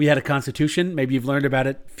 we had a Constitution. Maybe you've learned about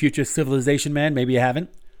it, Future Civilization Man. Maybe you haven't.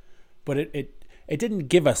 But it didn't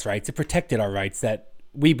give us rights. It protected our rights that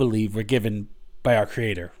we believe were given by our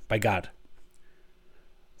Creator, by God.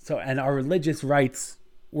 So, and our religious rights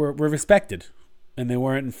were respected. And they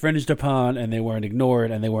weren't infringed upon, and they weren't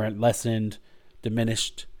ignored, and they weren't lessened,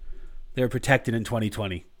 diminished. They were protected in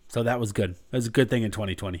 2020. So that was good. That was a good thing in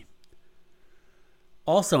 2020.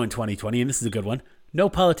 Also in 2020, and this is a good one, no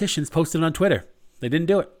politicians posted on Twitter. They didn't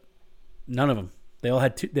do it. None of them. They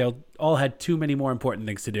all had too many more important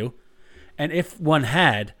things to do. And if one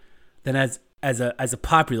had, then as a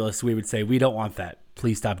populace, we would say, we don't want that.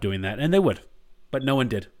 Please stop doing that. And they would. But no one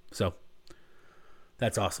did. So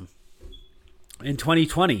that's awesome. In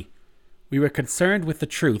 2020, we were concerned with the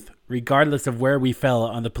truth, regardless of where we fell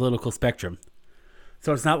on the political spectrum.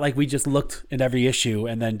 So it's not like we just looked at every issue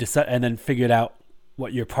and then figured out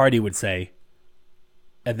what your party would say,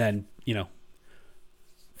 and then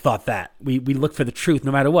thought that we looked for the truth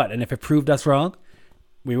no matter what. And if it proved us wrong,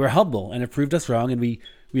 we were humble, and it proved us wrong, and we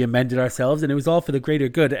amended ourselves, and it was all for the greater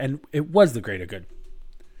good, and it was the greater good.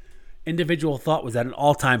 Individual thought was at an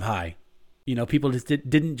all-time high. People just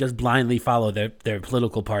didn't just blindly follow their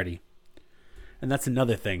political party. And that's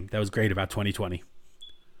another thing that was great about 2020.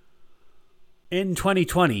 In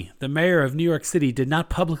 2020, the mayor of New York City did not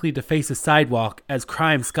publicly deface a sidewalk as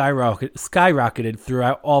crime skyrocketed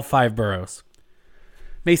throughout all 5 boroughs.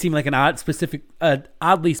 May seem like an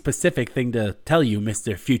oddly specific thing to tell you,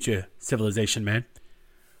 Mr. Future Civilization Man.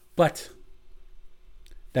 But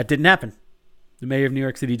that didn't happen. The mayor of New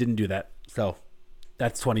York City didn't do that. So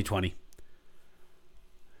that's 2020.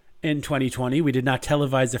 In 2020, we did not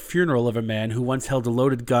televise the funeral of a man who once held a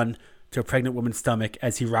loaded gun to a pregnant woman's stomach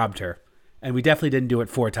as he robbed her. And we definitely didn't do it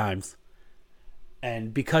 4 times.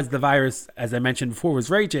 And because the virus, as I mentioned before,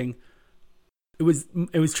 was raging, it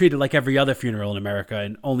was treated like every other funeral in America,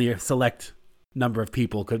 and only a select number of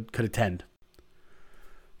people could attend.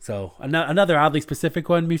 So another oddly specific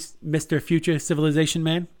one, Mr. Future Civilization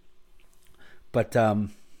Man. But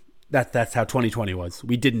that's how 2020 was.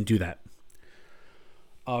 We didn't do that.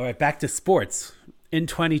 All right, back to sports. In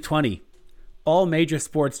 2020, all major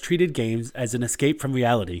sports treated games as an escape from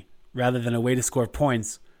reality, rather than a way to score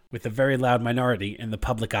points with a very loud minority in the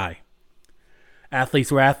public eye.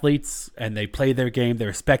 Athletes were athletes, and they played their game, they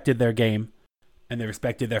respected their game, and they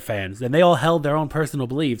respected their fans. And they all held their own personal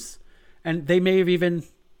beliefs, and they may have even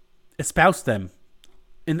espoused them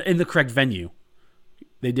in the correct venue.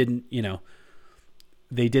 They didn't,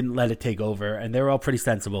 they didn't let it take over, and they were all pretty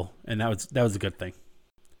sensible, and that was a good thing.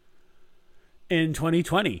 In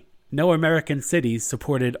 2020, no American cities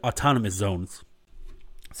supported autonomous zones.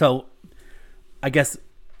 So I guess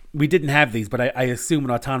we didn't have these, but I assume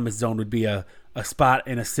an autonomous zone would be a spot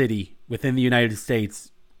in a city within the United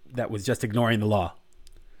States that was just ignoring the law.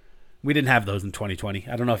 We didn't have those in 2020.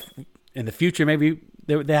 I don't know if in the future maybe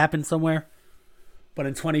they happen somewhere, but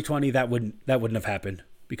in 2020 that wouldn't have happened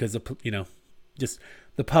because just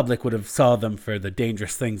the public would have saw them for the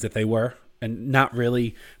dangerous things that they were, and not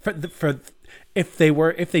really for if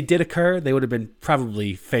they did occur, they would have been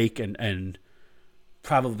probably fake and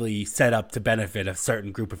probably set up to benefit a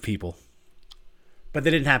certain group of people. But they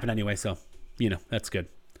didn't happen anyway, so, that's good.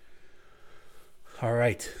 All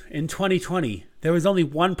right. In 2020, there was only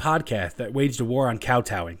one podcast that waged a war on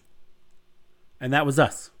kowtowing. And that was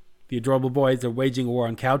us. The Adorable Boys are waging a war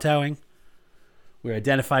on kowtowing. We're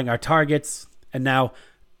identifying our targets. And now,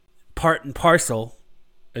 part and parcel,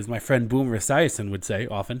 as my friend Boomer Esiason would say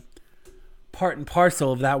often, part and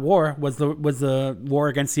parcel of that war was the war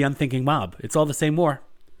against the unthinking mob. It's all the same war.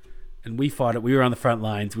 And we fought it. We were on the front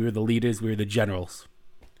lines. We were the leaders. We were the generals.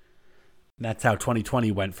 And that's how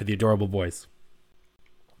 2020 went for the Adorable Boys.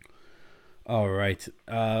 All right.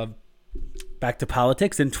 Back to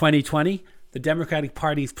politics. In 2020, the Democratic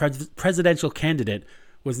Party's presidential candidate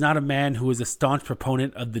was not a man who was a staunch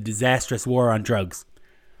proponent of the disastrous war on drugs.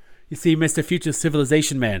 You see, Mr. Future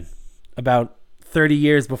Civilization Man, about 30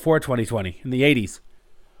 years before 2020, in the 80s,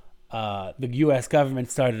 the U.S.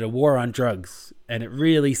 government started a war on drugs, and it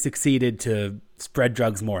really succeeded to spread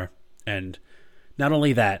drugs more. And not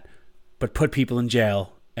only that, but put people in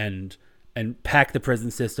jail and pack the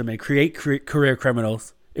prison system and create career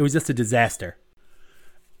criminals. It was just a disaster.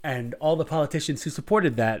 And all the politicians who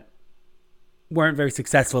supported that weren't very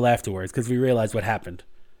successful afterwards because we realized what happened.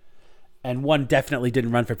 And one definitely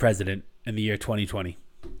didn't run for president in the year 2020.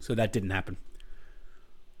 So that didn't happen.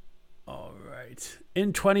 All right.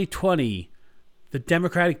 In 2020, the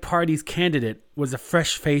Democratic Party's candidate was a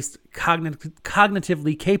fresh-faced,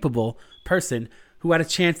 cognitively capable person who had a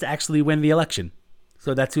chance to actually win the election.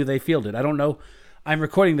 So that's who they fielded. I don't know. I'm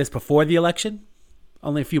recording this before the election,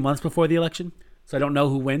 only a few months before the election. So I don't know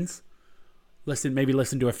who wins. Maybe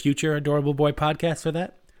listen to a future Adorable Boy podcast for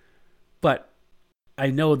that. But I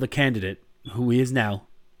know the candidate, who he is now,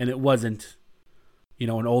 and it wasn't, an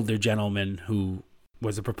older gentleman who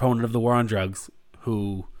was a proponent of the war on drugs,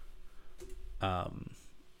 who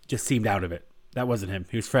just seemed out of it. That wasn't him.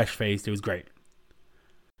 He was fresh-faced. It was great.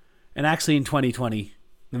 And actually in 2020,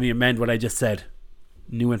 let me amend what I just said.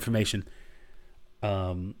 New information.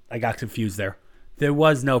 I got confused there. There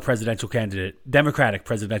was no Democratic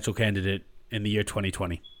presidential candidate in the year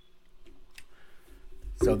 2020.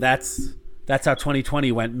 So that's how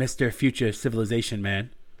 2020 went, Mr. Future Civilization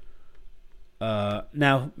Man.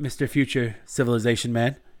 Now, Mr. Future Civilization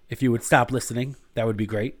Man, if you would stop listening, that would be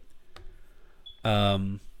great.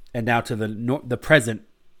 And now to the present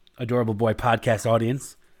Adorable Boy podcast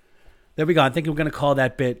audience. There we go. I think we're going to call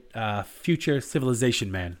that bit Future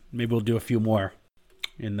Civilization Man. Maybe we'll do a few more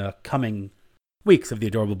in the coming weeks of the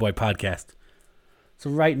Adorable Boy podcast. So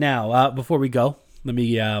right now, before we go, let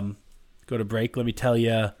me go to break. Let me tell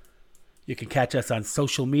you, you can catch us on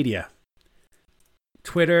social media.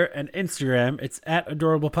 Twitter and Instagram, it's at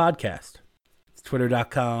Adorable Podcast. It's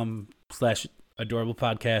twitter.com/Adorable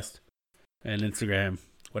Podcast and Instagram,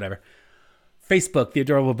 whatever. Facebook, the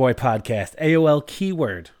Adorable Boy Podcast. AOL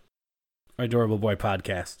keyword, Adorable Boy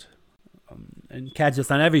Podcast. And catch us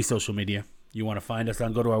on every social media you want to find us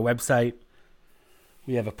on. Go to our website.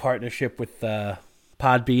 We have a partnership with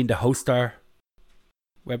Podbean to host our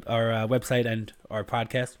website and our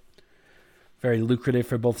podcast. Very lucrative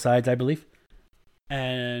for both sides, I believe.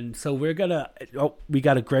 And so we got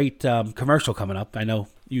a great commercial coming up. I know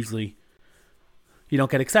usually you don't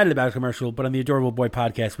get excited about a commercial, but on the Adorable Boy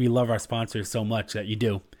podcast, we love our sponsors so much that you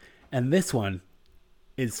do. And this one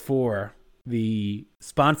is for the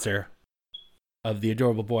sponsor of the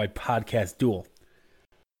Adorable Boy podcast duel.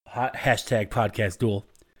 Hashtag podcast duel.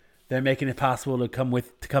 They're making it possible to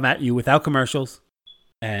come at you without commercials.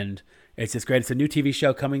 And it's just great. It's a new TV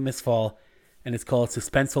show coming this fall, and it's called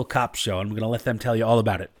Suspenseful Cop Show. And I'm going to let them tell you all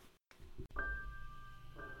about it.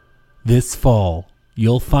 This fall,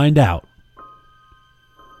 you'll find out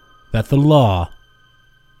that the law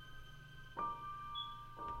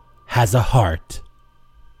has a heart.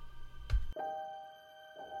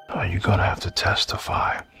 You're gonna have to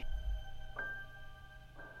testify.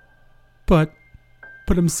 But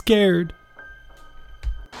I'm scared.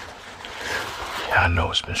 Yeah, I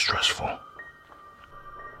know it's been stressful.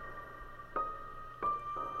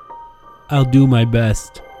 I'll do my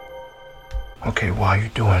best. Okay, while you're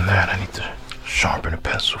doing that, I need to sharpen a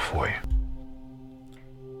pencil for you.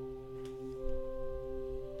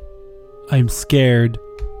 I'm scared.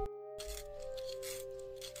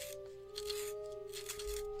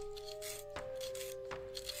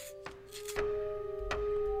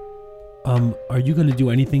 Are you going to do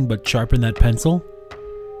anything but sharpen that pencil?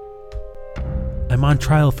 I'm on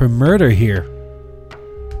trial for murder here.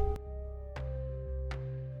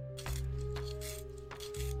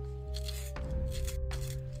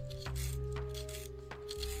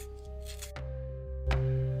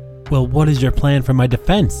 Well, what is your plan for my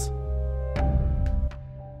defense?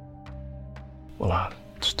 Well, I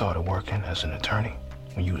started working as an attorney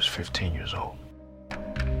when you was 15 years old.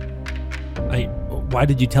 Why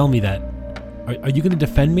did you tell me that? Are you going to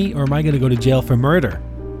defend me, or am I going to go to jail for murder?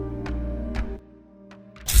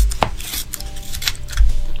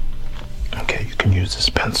 use this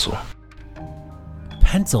pencil.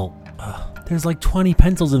 Pencil? There's like 20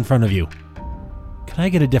 pencils in front of you. Can I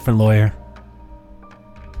get a different lawyer?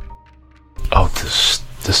 Oh,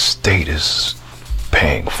 the state is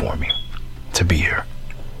paying for me to be here.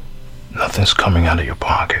 Nothing's coming out of your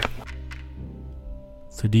pocket.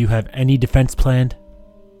 So do you have any defense planned?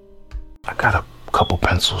 I got a couple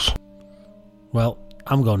pencils. Well,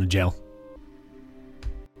 I'm going to jail.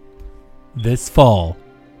 This fall,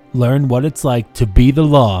 learn what it's like to be the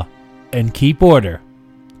law and keep order.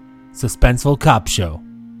 Suspenseful Cop Show.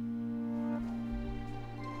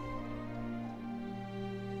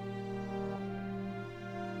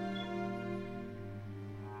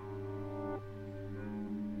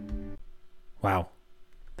 Wow,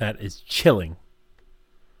 that is chilling.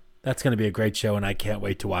 That's going to be a great show, and I can't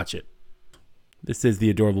wait to watch it. This is the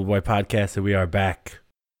Adorable Boy Podcast, and we are back.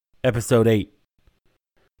 Episode 8.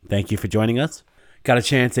 Thank you for joining us. Got a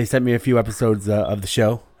chance. They sent me a few episodes of the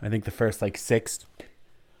show. I think the first, 6.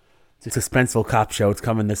 It's a suspenseful cop show. It's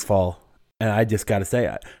coming this fall. And I just got to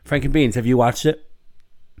say, Frank and Beans, have you watched it?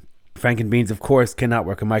 Frank and Beans, of course, cannot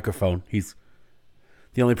work a microphone. He's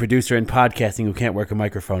the only producer in podcasting who can't work a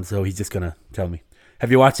microphone, so he's just going to tell me. Have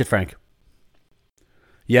you watched it, Frank?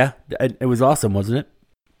 Yeah? It was awesome, wasn't it?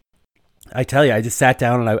 I tell you, I just sat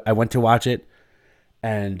down and I went to watch it,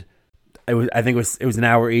 and I think it was an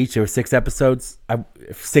hour each. There were 6 episodes.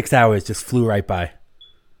 6 hours just flew right by,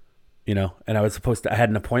 and I had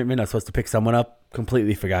an appointment. I was supposed to pick someone up.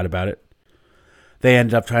 Completely forgot about it. They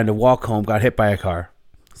ended up trying to walk home, got hit by a car.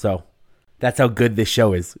 So that's how good this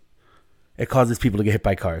show is. It causes people to get hit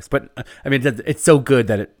by cars. But I mean, it's so good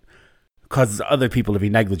that it causes other people to be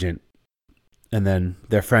negligent, and then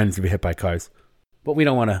their friends to be hit by cars. But we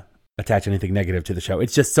don't want to attach anything negative to the show.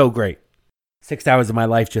 It's just so great. 6 hours of my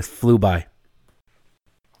life just flew by.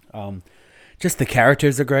 Just the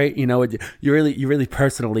characters are great. You really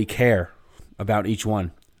personally care about each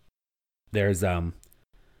one. There's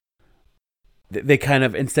they kind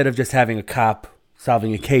of, instead of just having a cop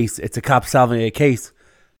solving a case, it's a cop solving a case,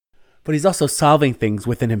 but he's also solving things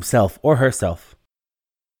within himself or herself.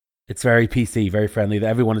 It's very PC, very friendly. That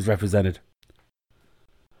everyone is represented.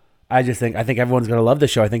 I think everyone's going to love the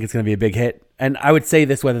show. I think it's going to be a big hit. And I would say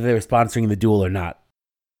this whether they were sponsoring The Duel or not.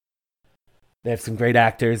 They have some great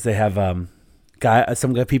actors. They have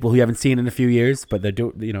some good people who you haven't seen in a few years, but they're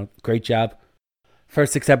doing, great job.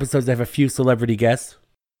 First 6 episodes, they have a few celebrity guests.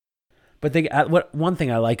 But one thing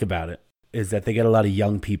I like about it is that they get a lot of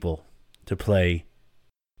young people to play,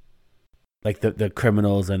 like the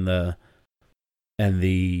criminals and the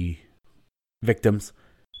victims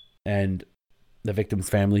and the victims'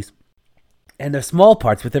 families. And they're small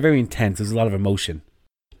parts, but they're very intense. There's a lot of emotion.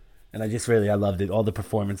 And I loved it. All the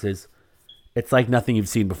performances. It's like nothing you've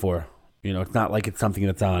seen before. It's not like it's something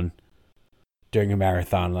that's on during a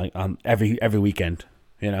marathon, like on every weekend,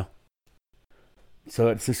 So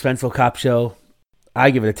it's a suspenseful cop show.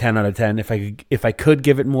 I give it a 10 out of 10. If I could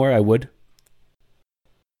give it more, I would.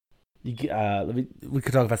 We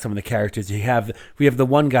could talk about some of the characters. We have the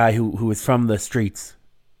one guy who was from the streets,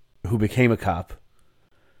 who became a cop,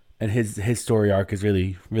 and his story arc is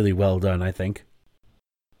really, really well done, I think.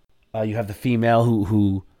 You have the female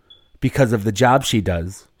who, because of the job she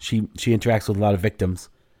does, she interacts with a lot of victims.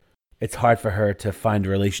 It's hard for her to find a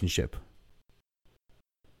relationship.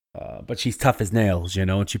 But she's tough as nails,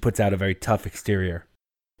 and she puts out a very tough exterior.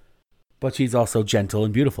 But she's also gentle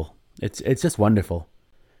and beautiful. It's just wonderful.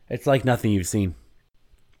 It's like nothing you've seen.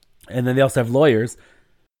 And then they also have lawyers,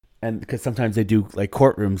 and because sometimes they do like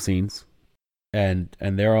courtroom scenes, and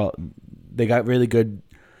they got really good,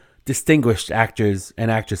 distinguished actors and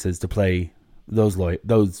actresses to play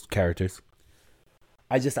those characters.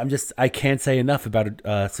 I can't say enough about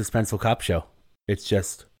a suspenseful cop show. It's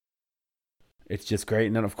just great.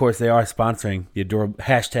 And then of course they are sponsoring the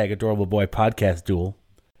 #Adorable Boy Podcast Duel,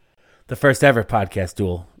 the first ever podcast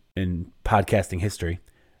duel in podcasting history.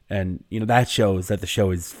 And that shows that the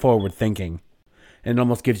show is forward thinking, and it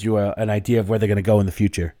almost gives you an idea of where they're going to go in the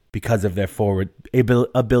future because of their forward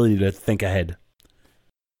ability to think ahead.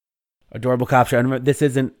 Adorable Cop Show. And this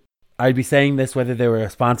isn't, I'd be saying this whether they were a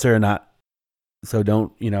sponsor or not. So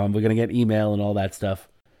don't, we're going to get email and all that stuff.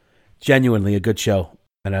 Genuinely a good show,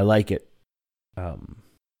 and I like it. And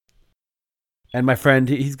my friend,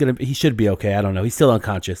 he should be okay. I don't know. He's still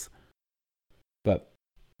unconscious. But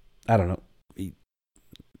I don't know.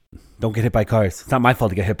 Don't get hit by cars. It's not my fault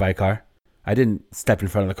to get hit by a car. I didn't step in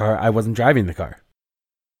front of the car. I wasn't driving the car.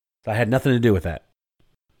 So I had nothing to do with that.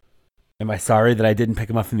 Am I sorry that I didn't pick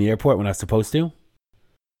him up from the airport when I was supposed to?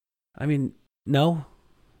 I mean, no.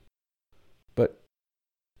 But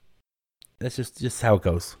that's just how it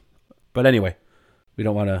goes. But anyway, We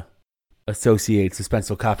don't want to associate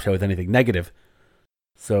Suspenseful Cop Show with anything negative.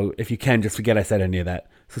 So if you can, just forget I said any of that.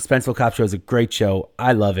 Suspenseful Cop Show is a great show.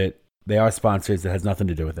 I love it. They are sponsors. It has nothing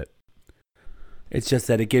to do with it. It's just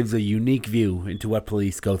that it gives a unique view into what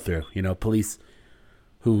police go through. You know, police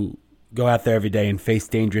who go out there every day and face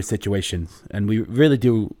dangerous situations. And we really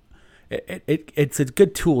do. It's a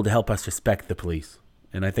good tool to help us respect the police.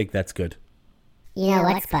 And I think that's good. You know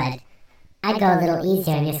what, Spud? I'd go a little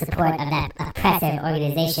easier in your support of that oppressive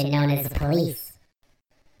organization known as the police.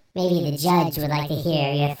 Maybe the judge would like to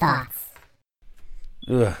hear your thoughts.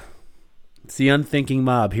 Ugh. It's the unthinking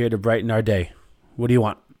mob here to brighten our day. What do you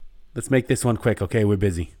want? Let's make this one quick, okay? We're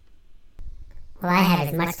busy. Well, I have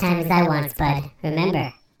as much time as I want, Spud.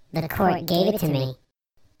 Remember, the court gave it to me.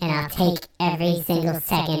 And I'll take every single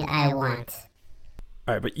second I want.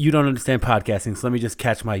 All right, but you don't understand podcasting, so let me just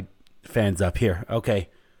catch my fans up here. Okay.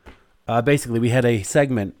 Basically, we had a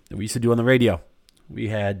segment that we used to do on the radio. We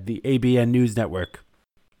had the ABN News Network.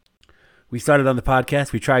 We started on the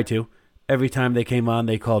podcast. We tried to. Every time they came on,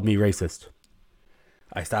 they called me racist.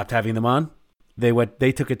 I stopped having them on.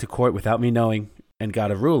 They took it to court without me knowing and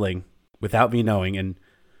got a ruling without me knowing. And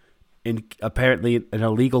in apparently an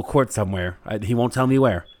illegal court somewhere, he won't tell me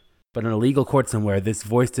where, but an illegal court somewhere, this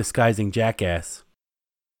voice-disguising jackass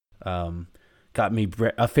got me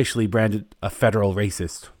officially branded a federal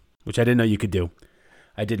racist, which I didn't know you could do.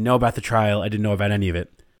 I didn't know about the trial. I didn't know about any of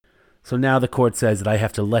it. So now the court says that I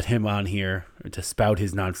have to let him on here to spout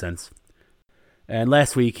his nonsense. And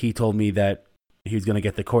last week he told me that he was going to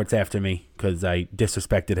get the courts after me because I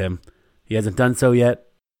disrespected him. He hasn't done so yet,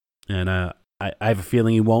 and I have a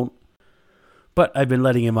feeling he won't. But I've been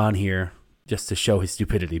letting him on here just to show his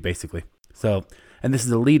stupidity, basically. So, and this is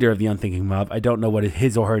the leader of the unthinking mob. I don't know what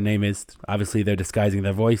his or her name is. Obviously, they're disguising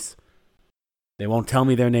their voice. They won't tell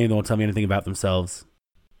me their name. They won't tell me anything about themselves.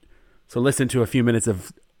 So listen to a few minutes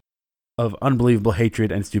of unbelievable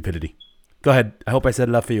hatred and stupidity. Go ahead. I hope I set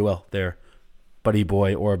it up for you well there, buddy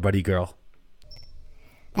boy or buddy girl.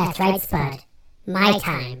 That's right, Spud. My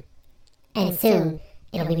time. And soon,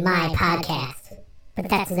 it'll be my podcast. But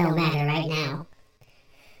that's no matter right now.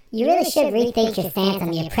 You really should rethink your stance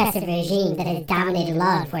on the oppressive regime that has dominated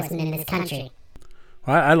law enforcement in this country.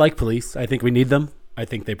 I like police. I think we need them. I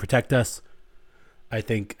think they protect us. I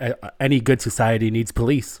think any good society needs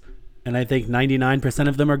police. And I think 99%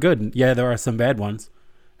 of them are good. Yeah, there are some bad ones.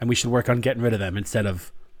 And we should work on getting rid of them instead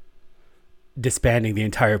of disbanding the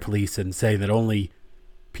entire police and say that only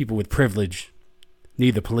people with privilege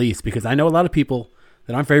need the police. Because I know a lot of people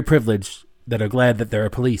that aren't very privileged that are glad that there are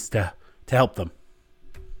police to help them.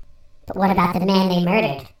 But what about the man they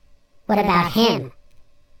murdered? What about him?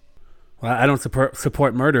 Well, I don't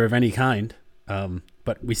support murder of any kind,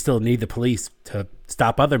 but we still need the police to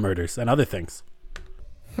stop other murders and other things.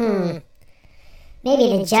 Maybe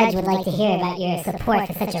the judge would like to hear about your support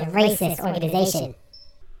for such a racist organization.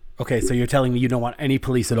 Okay, so you're telling me you don't want any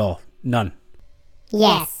police at all? None?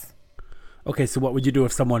 Yes. Okay, so what would you do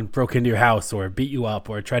if someone broke into your house or beat you up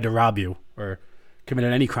or tried to rob you or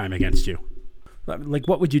committed any crime against you? Like,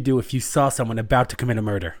 what would you do if you saw someone about to commit a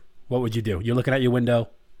murder? What would you do? You're looking out your window,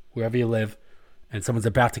 wherever you live, and someone's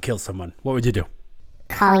about to kill someone. What would you do?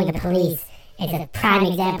 Calling the police is a prime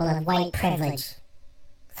example of white privilege.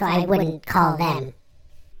 So I wouldn't call them.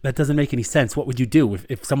 That doesn't make any sense. What would you do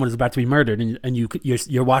if someone is about to be murdered and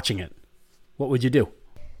you're watching it? What would you do?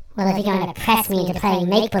 Well, if you're going to press me into playing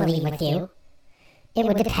make-believe with you, it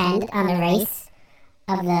would depend on the race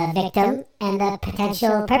of the victim and the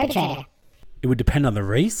potential perpetrator. It would depend on the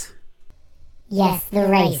race? Yes, the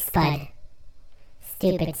race, Bud.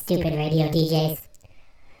 Stupid radio DJs.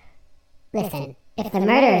 Listen, if the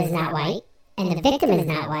murderer is not white and the victim is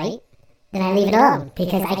not white, then I leave it alone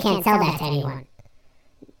because I can't sell that to anyone.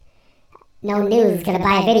 No news is going to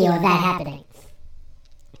buy a video of that happening.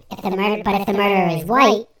 If the murderer is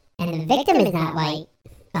white and the victim is not white,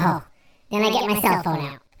 then I get my cell phone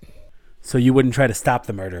out. So you wouldn't try to stop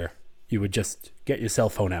the murderer. You would just get your cell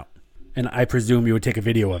phone out. And I presume you would take a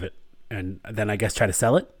video of it and then I guess try to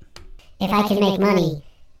sell it? If I can make money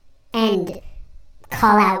and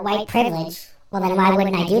call out white privilege, well then why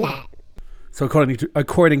wouldn't I do that? So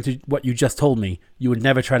according to what you just told me, you would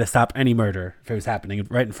never try to stop any murder if it was happening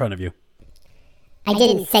right in front of you. I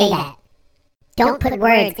didn't say that. Don't put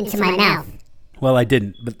words into my mouth. Well, I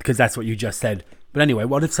didn't, because that's what you just said. But anyway,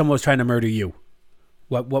 what if someone was trying to murder you?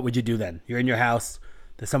 What would you do then? You're in your house.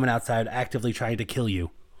 There's someone outside actively trying to kill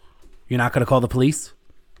you. You're not going to call the police?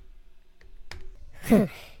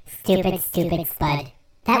 Stupid Spud.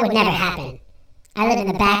 That would never happen. I live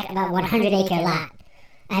in the back of a 100-acre lot.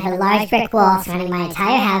 I have a large brick wall surrounding my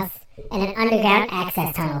entire house and an underground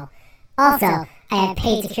access tunnel, Also, I have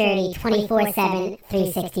paid security 24/7,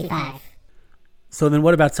 365. So then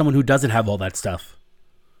what about someone who doesn't have all that stuff?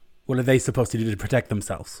 What are they supposed to do to protect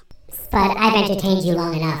themselves? Spud, I've entertained you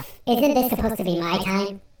long enough. Isn't this supposed to be my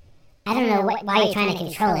time? I don't know why you're trying to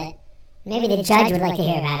control it. Maybe the judge would like to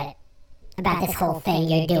hear about it. About this whole thing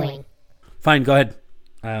you're doing. Fine, go ahead.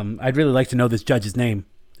 I'd really like to know this judge's name.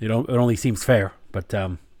 It only seems fair, but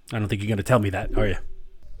I don't think you're going to tell me that, are you?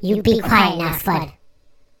 You be quiet now, Spud.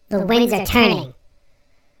 The winds are turning.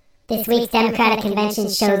 This week's Democratic convention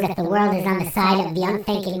shows that the world is on the side of the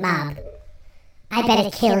unthinking mob. I bet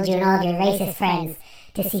it killed you and all of your racist friends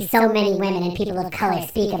to see so many women and people of color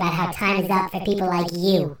speak about how time is up for people like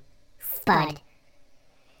you, Spud.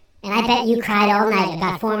 And I bet you cried all night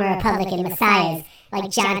about former Republican messiahs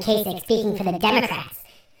like John Kasich speaking for the Democrats.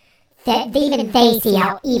 That even they see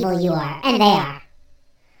how evil you are, and they are.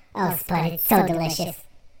 Oh, Spud, it's so delicious.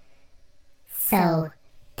 So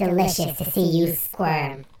delicious to see you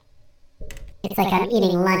squirm. It's like I'm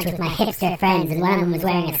eating lunch with my hipster friends and one of them was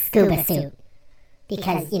wearing a scuba suit.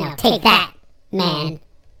 Because, take that, man.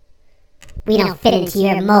 We don't fit into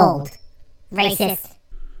your mold. Racist.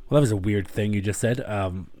 Well, that was a weird thing you just said,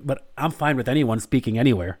 but I'm fine with anyone speaking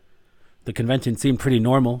anywhere. The convention seemed pretty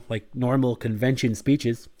normal, like normal convention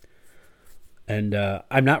speeches. And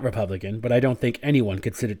I'm not Republican, but I don't think anyone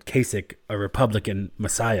considered Kasich a Republican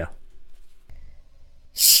messiah.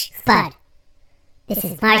 Shh, Spud. This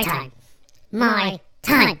is my time. My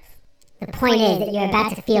time. The point is that you're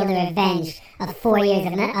about to feel the revenge of 4 years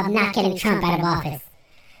of not getting Trump out of office.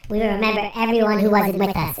 We will remember everyone who wasn't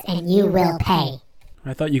with us, and you will pay.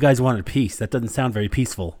 I thought you guys wanted peace. That doesn't sound very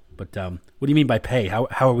peaceful. But what do you mean by pay? How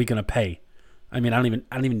are we going to pay? I mean, I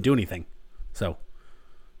don't even do anything. So,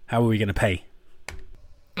 how are we going to pay?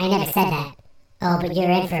 I never said that. Oh, but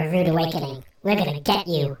you're in for a rude awakening. We're going to get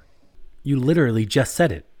you. You literally just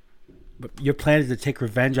said it. But your plan is to take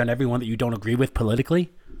revenge on everyone that you don't agree with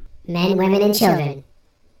politically? Men, women, and children.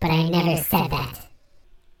 But I never said that.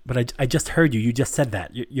 But I just heard you. You just said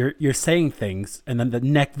that. You're saying things, and then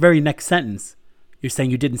the very next sentence, you're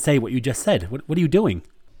saying you didn't say what you just said. What are you doing?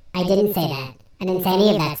 I didn't say that. I didn't say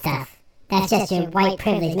any of that stuff. That's just your white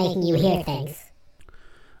privilege making you hear things.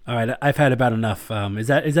 All right, I've had about enough. Is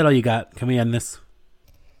that all you got? Can we end this?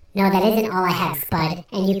 No, that isn't all I have, Spud,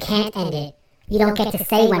 and you can't end it. You don't get to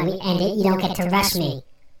say when we end it. You don't get to rush me.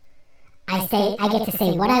 I get to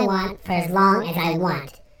say what I want for as long as I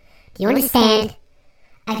want. Do you understand?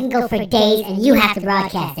 I can go for days and you have to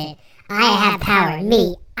broadcast it. I have power.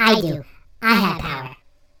 Me. I do. I have power.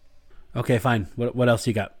 Okay, fine. What else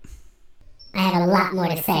you got? I have a lot more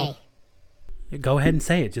to say. Go ahead and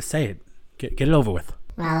say it. Just say it. Get it over with.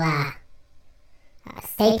 Well,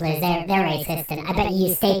 staplers, they're racist, and I bet you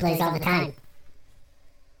use staplers all the time.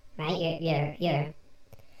 Right? You're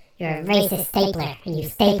a racist stapler, and you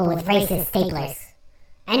staple with racist staplers.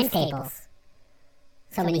 And staples.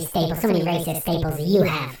 So many racist staples you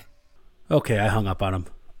have. Okay, I hung up on him.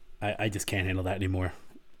 I just can't handle that anymore.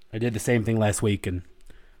 I did the same thing last week, and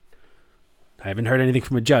I haven't heard anything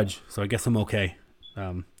from a judge, so I guess I'm okay.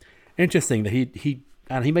 Interesting that he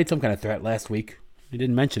made some kind of threat last week. He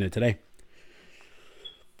didn't mention it today.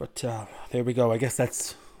 But there we go. I guess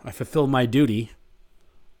I fulfilled my duty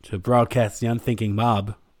to broadcast the unthinking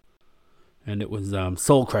mob. And it was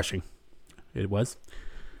soul-crushing. It was.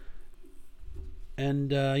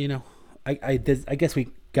 And, I guess we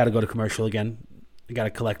got to go to commercial again. I got to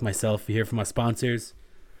collect myself, hear from my sponsors,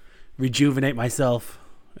 rejuvenate myself,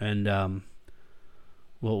 and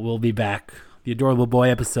we'll be back. The Adorable Boy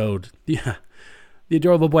episode. The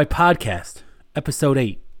Adorable Boy podcast, episode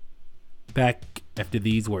 8. Back after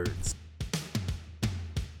these words.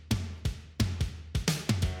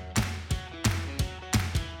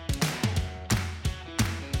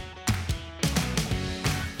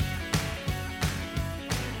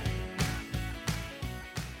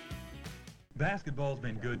 Basketball's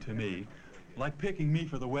been good to me, like picking me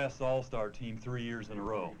for the West All-Star team 3 years in a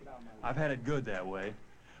row. I've had it good that way.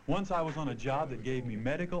 Once I was on a job that gave me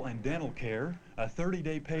medical and dental care, a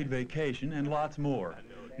 30-day paid vacation, and lots more.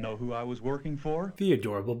 Know who I was working for? The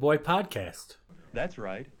Adorable Boy podcast. That's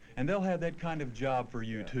right, and they'll have that kind of job for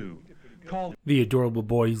you too. Call The Adorable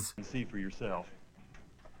Boys. and see for yourself.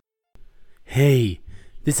 Hey,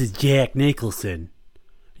 this is Jack Nicholson.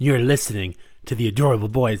 You're listening to the Adorable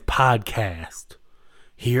Boys podcast.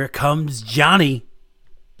 Here comes Johnny.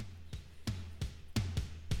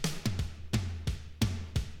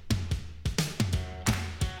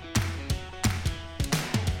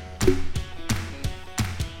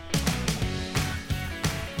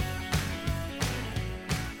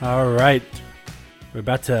 All right, we're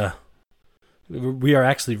about to We are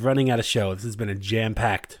actually running out of show. This has been a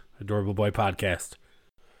jam-packed Adorable Boy podcast.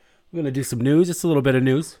 We're going to do some news, just a little bit of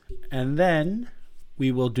news, and then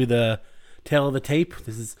we will do the tail of the tape.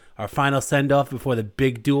 This is our final send-off before the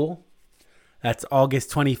big duel. That's August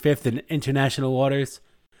 25th in international waters.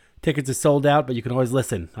 Tickets are sold out, but you can always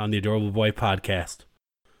listen on the Adorable Boy podcast.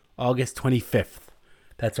 August 25th.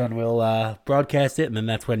 That's when we'll broadcast it, and then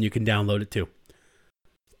that's when you can download it too.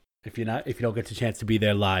 If you don't get the chance to be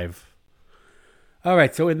there live. All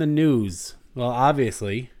right, so in the news, well,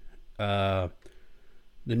 obviously, the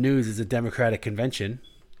news is a Democratic convention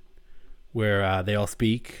where they all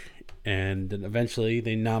speak, and then eventually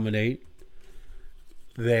they nominate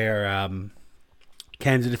their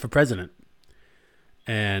candidate for president.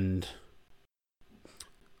 And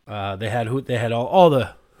they had all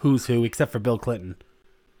the who's who except for Bill Clinton,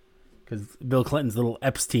 because Bill Clinton's a little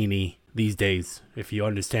Epstein-y these days, if you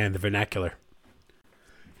understand the vernacular.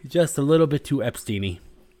 He's just a little bit too Epstein-y,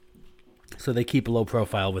 so they keep a low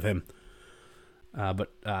profile with him. But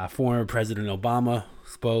former President Obama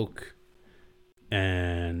spoke,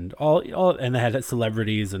 and and they had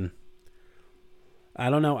celebrities, and I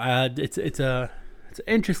don't know. It's an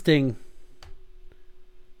interesting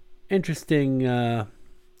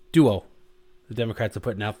duo the Democrats are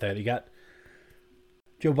putting out there. You got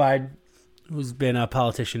Joe Biden, who's been a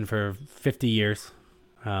politician for 50 years.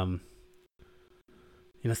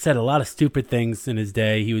 Said a lot of stupid things in his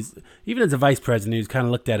day. He was, even as a vice president, he was kind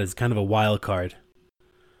of looked at as kind of a wild card.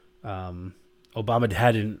 Obama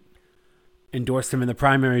hadn't endorsed him in the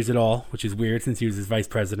primaries at all, which is weird since he was his vice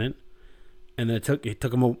president. And then it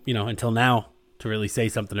took him, until now to really say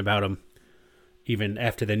something about him, even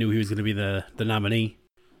after they knew he was going to be the nominee.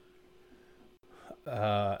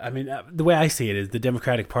 The way I see it is the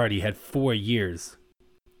Democratic Party had 4 years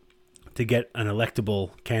to get an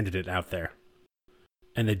electable candidate out there,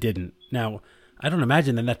 and they didn't. Now, I don't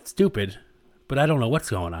imagine that that's stupid, but I don't know what's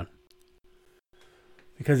going on.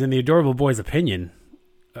 Because in the Adorable Boy's opinion,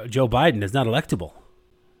 Joe Biden is not electable.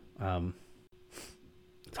 So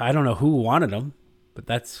I don't know who wanted him, but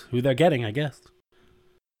that's who they're getting, I guess.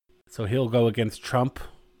 So he'll go against Trump.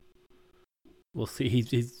 We'll see.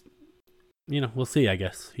 He's we'll see, I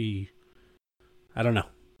guess. I don't know.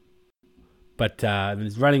 But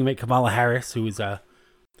his running mate, Kamala Harris, who is a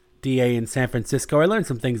DA in San Francisco. I learned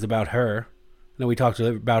some things about her. I know we talked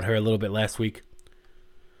about her a little bit last week.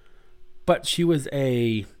 But she was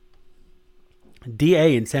a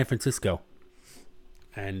DA in San Francisco.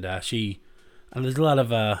 And there's a lot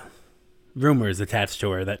of rumors attached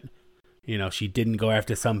to her that, she didn't go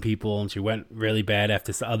after some people and she went really bad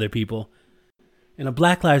after other people. In a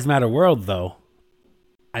Black Lives Matter world, though,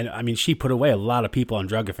 I mean, she put away a lot of people on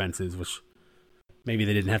drug offenses, which maybe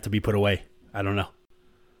they didn't have to be put away. I don't know.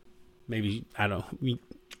 Maybe, I'm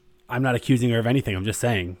not accusing her of anything. I'm just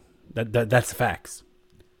saying that's the facts.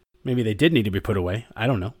 Maybe they did need to be put away. I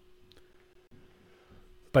don't know.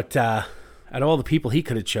 But out of all the people he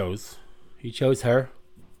could have chose, he chose her.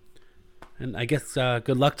 And I guess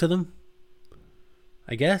good luck to them.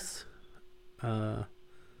 I guess. I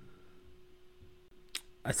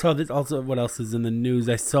saw this also. What else is in the news?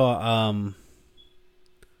 I saw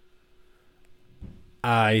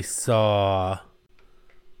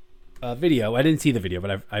a video. I didn't see the video,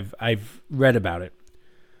 but I've read about it,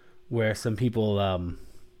 where some people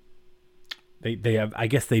I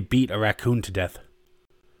guess they beat a raccoon to death,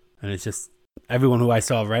 and it's just everyone who I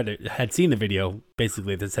saw had seen the video.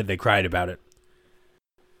 Basically, they said they cried about it,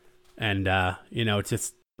 and it's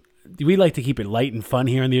just, we like to keep it light and fun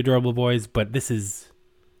here in the Adorable Boys, but this is,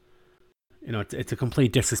 it's a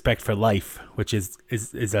complete disrespect for life, which is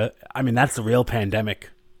that's the real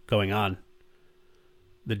pandemic going on.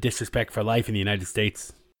 The disrespect for life in the United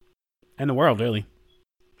States and the world, really.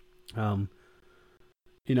 I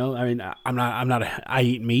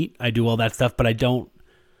eat meat, I do all that stuff, but I don't,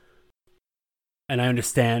 and I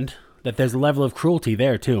understand that there's a level of cruelty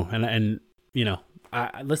there too. And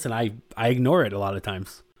I ignore it a lot of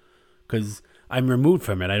times because I'm removed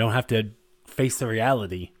from it. I don't have to face the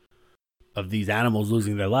reality of these animals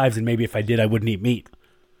losing their lives. And maybe if I did, I wouldn't eat meat.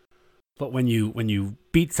 But when you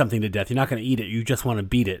beat something to death, you're not going to eat it. You just want to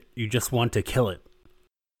beat it. You just want to kill it.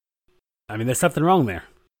 I mean, there's something wrong there.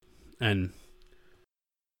 And,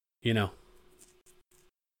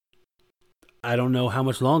 I don't know how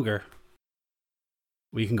much longer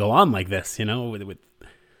we can go on like this,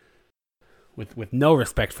 with no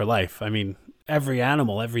respect for life. I mean, every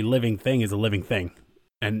animal, every living thing is a living thing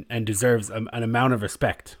and deserves an amount of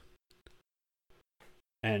respect.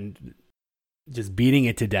 And just beating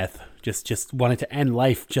it to death, just wanting to end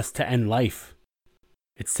life, just to end life.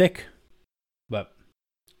 It's sick, but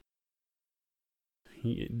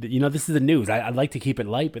You know, this is the news. I'd like to keep it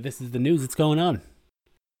light, but this is the news that's going on.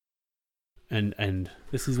 And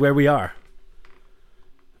this is where we are.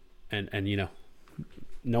 And you know,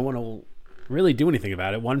 no one will really do anything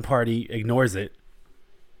about it. One party ignores it,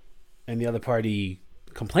 and the other party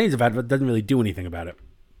complains about it, but doesn't really do anything about it.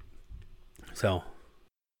 So,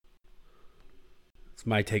 it's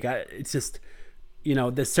my take. It's just, you know,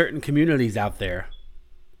 there's certain communities out there,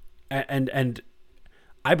 and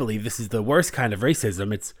I believe this is the worst kind of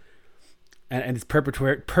racism. It's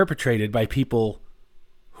perpetrated by people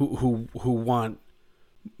who want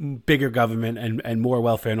bigger government and more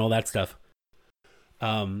welfare and all that stuff.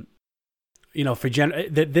 You know,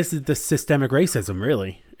 this is the systemic racism.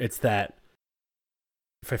 Really, it's that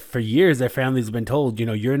for years their families have been told, you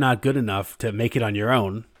know, you're not good enough to make it on your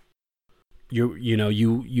own.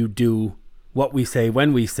 You do what we say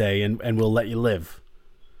when we say, and we'll let you live.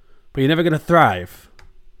 But you're never going to thrive.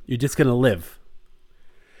 You're just going to live.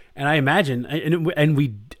 And I imagine,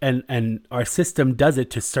 and our system does it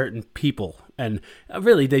to certain people, and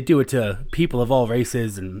really they do it to people of all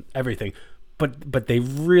races and everything. But they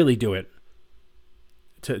really do it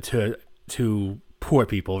to poor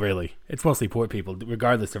people. Really, it's mostly poor people,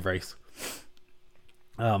 regardless of race.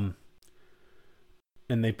 And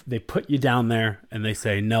they put you down there, and they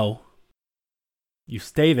say, no, you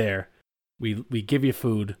stay there. We give you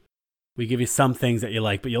food. We give you some things that you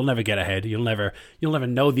like, but you'll never get ahead. You'll never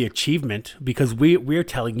know the achievement, because we're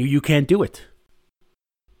telling you can't do it.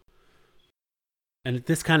 And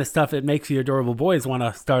this kind of stuff, it makes your adorable boys want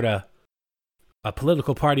to start a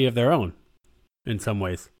political party of their own in some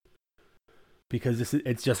ways, because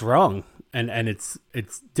it's just wrong, and it's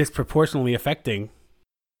disproportionately affecting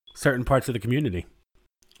certain parts of the community.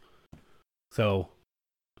 So,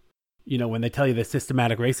 you know, when they tell you there's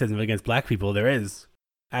systematic racism against black people, there is.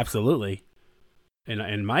 Absolutely,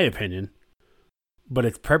 in my opinion, but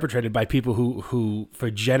it's perpetrated by people who for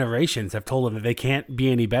generations have told them that they can't be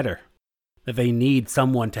any better, that they need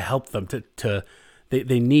someone to help them,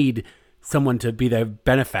 they need someone to be their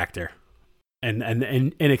benefactor, and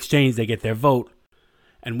in exchange they get their vote,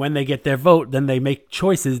 and when they get their vote, then they make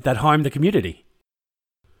choices that harm the community.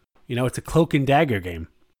 You know, it's a cloak and dagger game.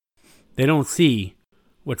 They don't see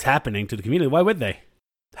what's happening to the community. Why would they?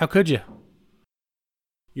 How could you?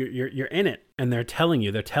 You're in it, and they're telling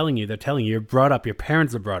you. You're brought up. Your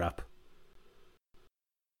parents are brought up,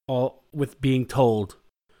 all with being told,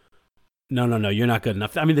 no, you're not good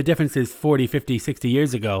enough. I mean, the difference is 40, 50, 60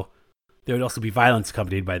 years ago, there would also be violence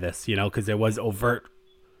accompanied by this, you know, because there was overt,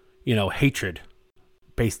 you know, hatred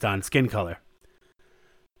based on skin color.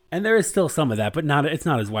 And there is still some of that, but it's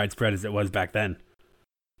not as widespread as it was back then.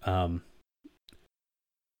 But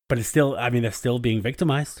it's still, I mean, they're still being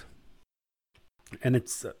victimized. And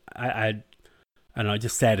it's, I don't know, it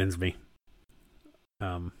just saddens me.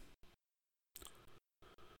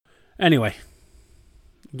 Anyway,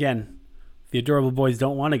 again, the adorable boys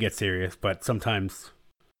don't want to get serious, but sometimes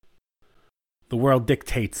the world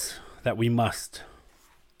dictates that we must.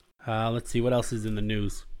 Let's see, what else is in the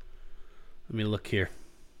news? Let me look here.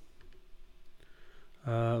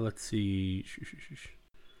 Let's see.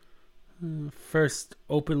 First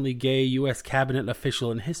openly gay U.S. cabinet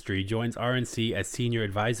official in history joins RNC as senior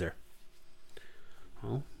advisor.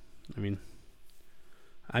 Well, I mean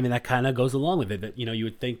that kind of goes along with it. That, you know, you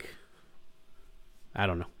would think, I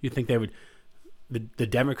don't know, you'd think they would, the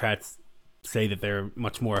Democrats say that they're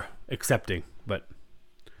much more accepting, but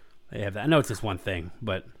they have that. I know it's just one thing,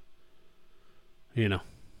 but, you know,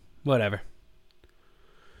 whatever.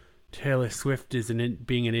 Taylor Swift is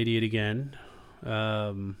being an idiot again.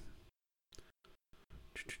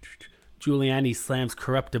 Giuliani slams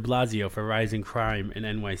corrupt de Blasio for rising crime in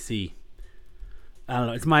NYC. I don't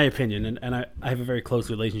know. It's my opinion, and I have a very close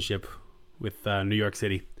relationship with New York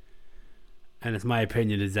City. And it's my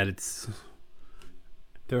opinion is that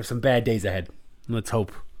there are some bad days ahead. Let's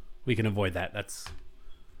hope we can avoid that. That's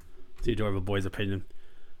the adorable boy's opinion.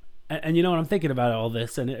 And you know what, I'm thinking about all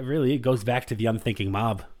this, and it goes back to the unthinking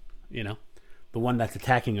mob. You know, the one that's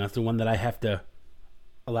attacking us, the one that I have to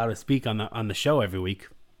allow to speak on the show every week.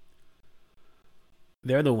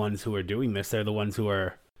 They're the ones who are doing this. They're the ones who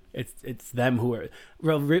are. It's them who are.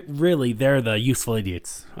 Really, they're the useful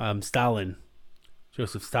idiots.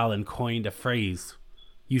 Joseph Stalin coined a phrase,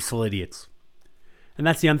 "useful idiots," and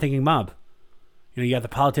that's the unthinking mob. You know, you got the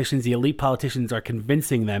politicians. The elite politicians are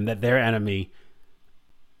convincing them that their enemy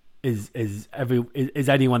is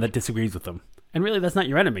anyone that disagrees with them, and really, that's not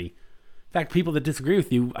your enemy. In fact, people that disagree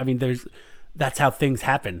with you, I mean, that's how things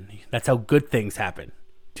happen. That's how good things happen.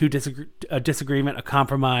 A disagreement, a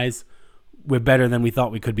compromise. We're better than we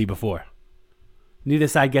thought we could be before. neither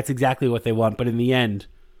side gets exactly what they want, but in the end,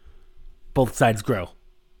 both sides grow.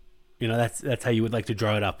 That's how you would like to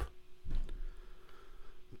draw it up.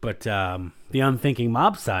 But the unthinking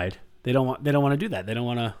mob side, they don't want to do that. They don't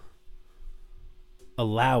want to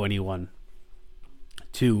allow anyone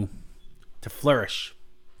to flourish.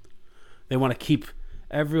 They want to keep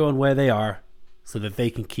everyone where they are so that they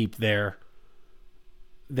can keep their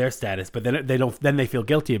status. But then they feel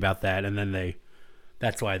guilty about that, and then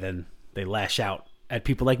that's why they lash out at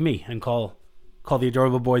people like me and call the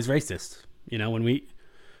Adorable Boys racist. We're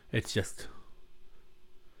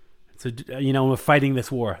fighting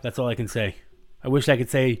this war. That's all I can say. I wish I could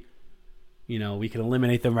say, we can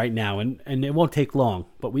eliminate them right now, and it won't take long,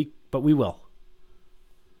 but we will.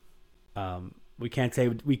 We can't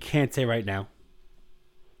say right now,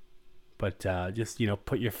 but just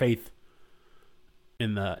put your faith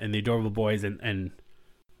in the Adorable Boys, and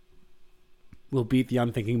we'll beat the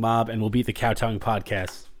unthinking mob, and we'll beat the Kowtowing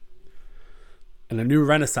podcast, and a new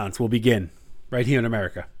renaissance will begin right here in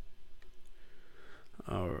America.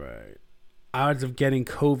 All right. Odds of getting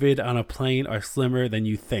COVID on a plane are slimmer than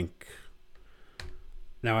you think.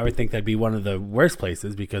 Now, I would think that'd be one of the worst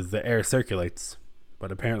places because the air circulates,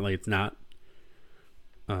 but apparently it's not.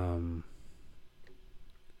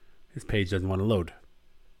 His page doesn't want to load.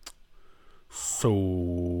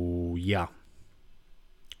 So, yeah.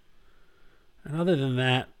 And other than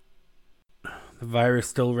that, the virus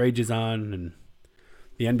still rages on, and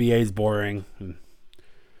the NBA is boring, and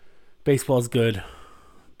baseball's good,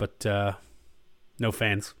 but no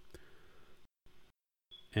fans.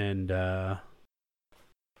 And so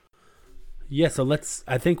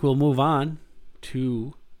I think we'll move on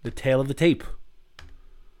to the tale of the tape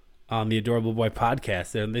on the Adorable Boy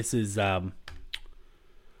podcast. And this is, of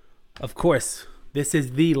course, this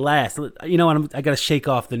is the last. You know what? I got to shake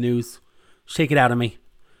off the news. Shake it out of me.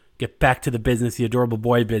 Get back to the business, the Adorable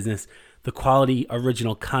Boy business, the quality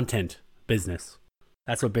original content business.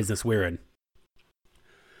 That's what business we're in.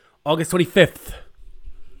 August 25th,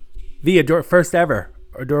 the first ever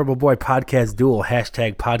Adorable Boy podcast duel,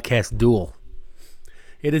 #podcast duel.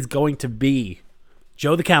 It is going to be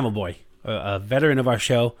Joe the Camel Boy, a veteran of our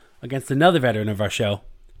show, against another veteran of our show,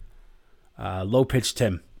 Low Pitch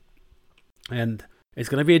Tim. And it's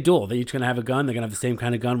going to be a duel. They're each going to have a gun. They're going to have the same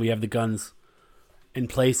kind of gun. We have the guns in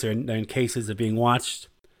place, or they're in cases of being watched.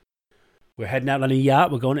 We're heading out on a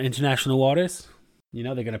yacht. We're going to international waters.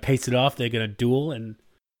 They're going to pace it off. They're going to duel, and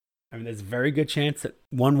there's a very good chance that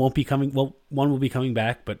one won't be coming. Well, one will be coming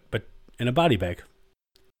back, but in a body bag.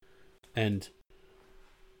 And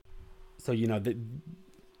so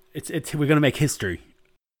it's we're going to make history,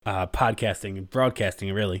 podcasting and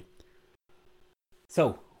broadcasting, really.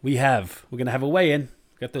 So we're going to have a weigh-in.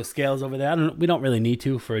 Got those scales over there. We don't really need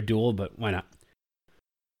to for a duel, but why not?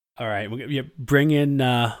 All right, bring in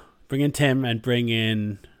Tim and bring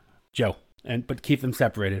in Joe, but keep them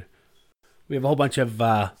separated. We have a whole bunch of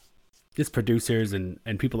just producers and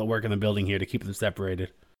people that work in the building here to keep them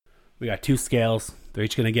separated. We got 2 scales. They're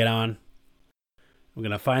each going to get on. We're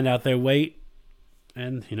going to find out their weight,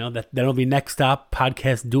 and that'll be next stop,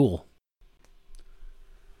 podcast duel.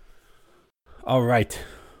 All right.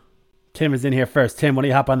 Tim is in here first. Tim, why don't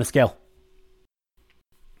you hop on the scale?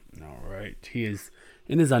 All right. He is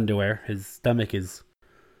in his underwear. His stomach is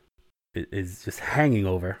just hanging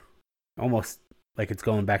over, almost like it's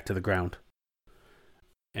going back to the ground.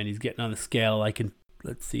 And he's getting on the scale.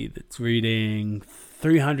 Let's see, that's reading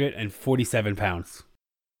 347 pounds.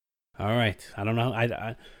 All right. I don't know.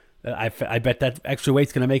 I bet that extra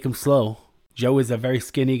weight's going to make him slow. Joe is a very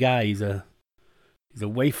skinny guy. He's a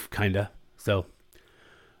waif, kind of. So,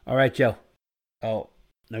 all right, Joe. Oh,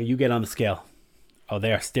 now you get on the scale. Oh,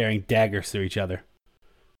 they are staring daggers through each other.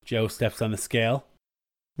 Joe steps on the scale.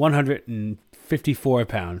 154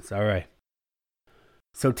 pounds. All right.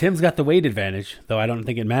 So Tim's got the weight advantage, though I don't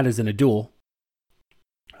think it matters in a duel.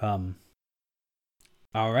 All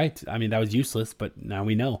right. That was useless, but now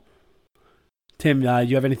we know. Tim, do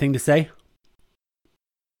you have anything to say?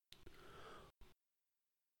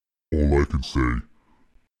 All I can say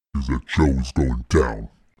is that Joe is going down.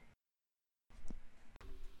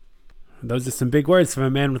 Those are some big words from a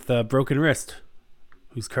man with a broken wrist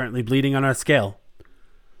who's currently bleeding on our scale.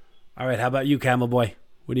 All right, how about you, Camel Boy?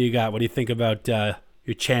 What do you got? What do you think about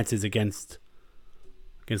your chances against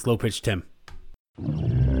Low Pitch Tim?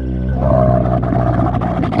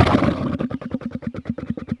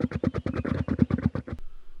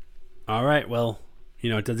 All right, well,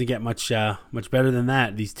 it doesn't get much better than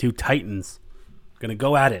that. These 2 titans are going to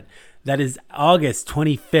go at it. That is August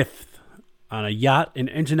 25th on a yacht in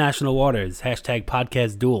international waters.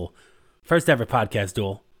 #podcast duel. First ever podcast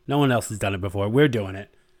duel. No one else has done it before. We're doing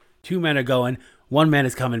it. 2 men are going. 1 man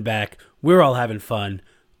is coming back. We're all having fun.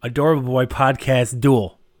 Adorable Boy Podcast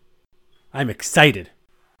Duel. I'm excited.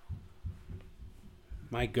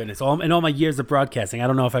 My goodness. In all my years of broadcasting, I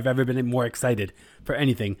don't know if I've ever been more excited for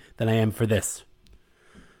anything than I am for this.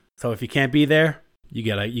 So if you can't be there, you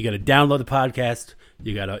gotta download the podcast.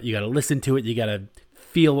 You gotta listen to it. You gotta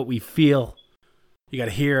feel what we feel. You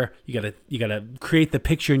gotta hear. You gotta create the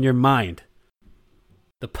picture in your mind.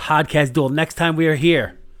 The Podcast Duel. Next time we are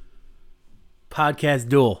here. Podcast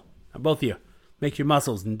Duel. Now both of you, make your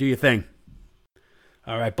muscles and do your thing.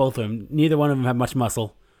 All right, both of them. Neither one of them have much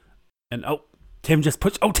muscle. And Tim just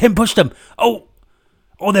pushed. Oh, Tim pushed them. Oh,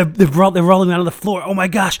 they're rolling out on the floor. Oh my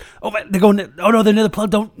gosh. Oh, they're going. Oh no, they're near the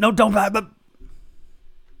plug. Don't.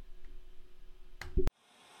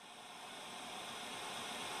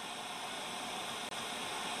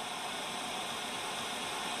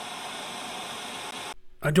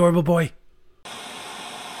 Adorable Boy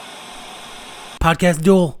Podcast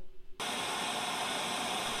Duel.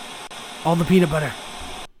 All the peanut butter.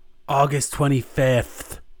 August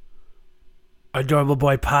 25th. Adorable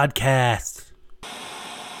Boy Podcast.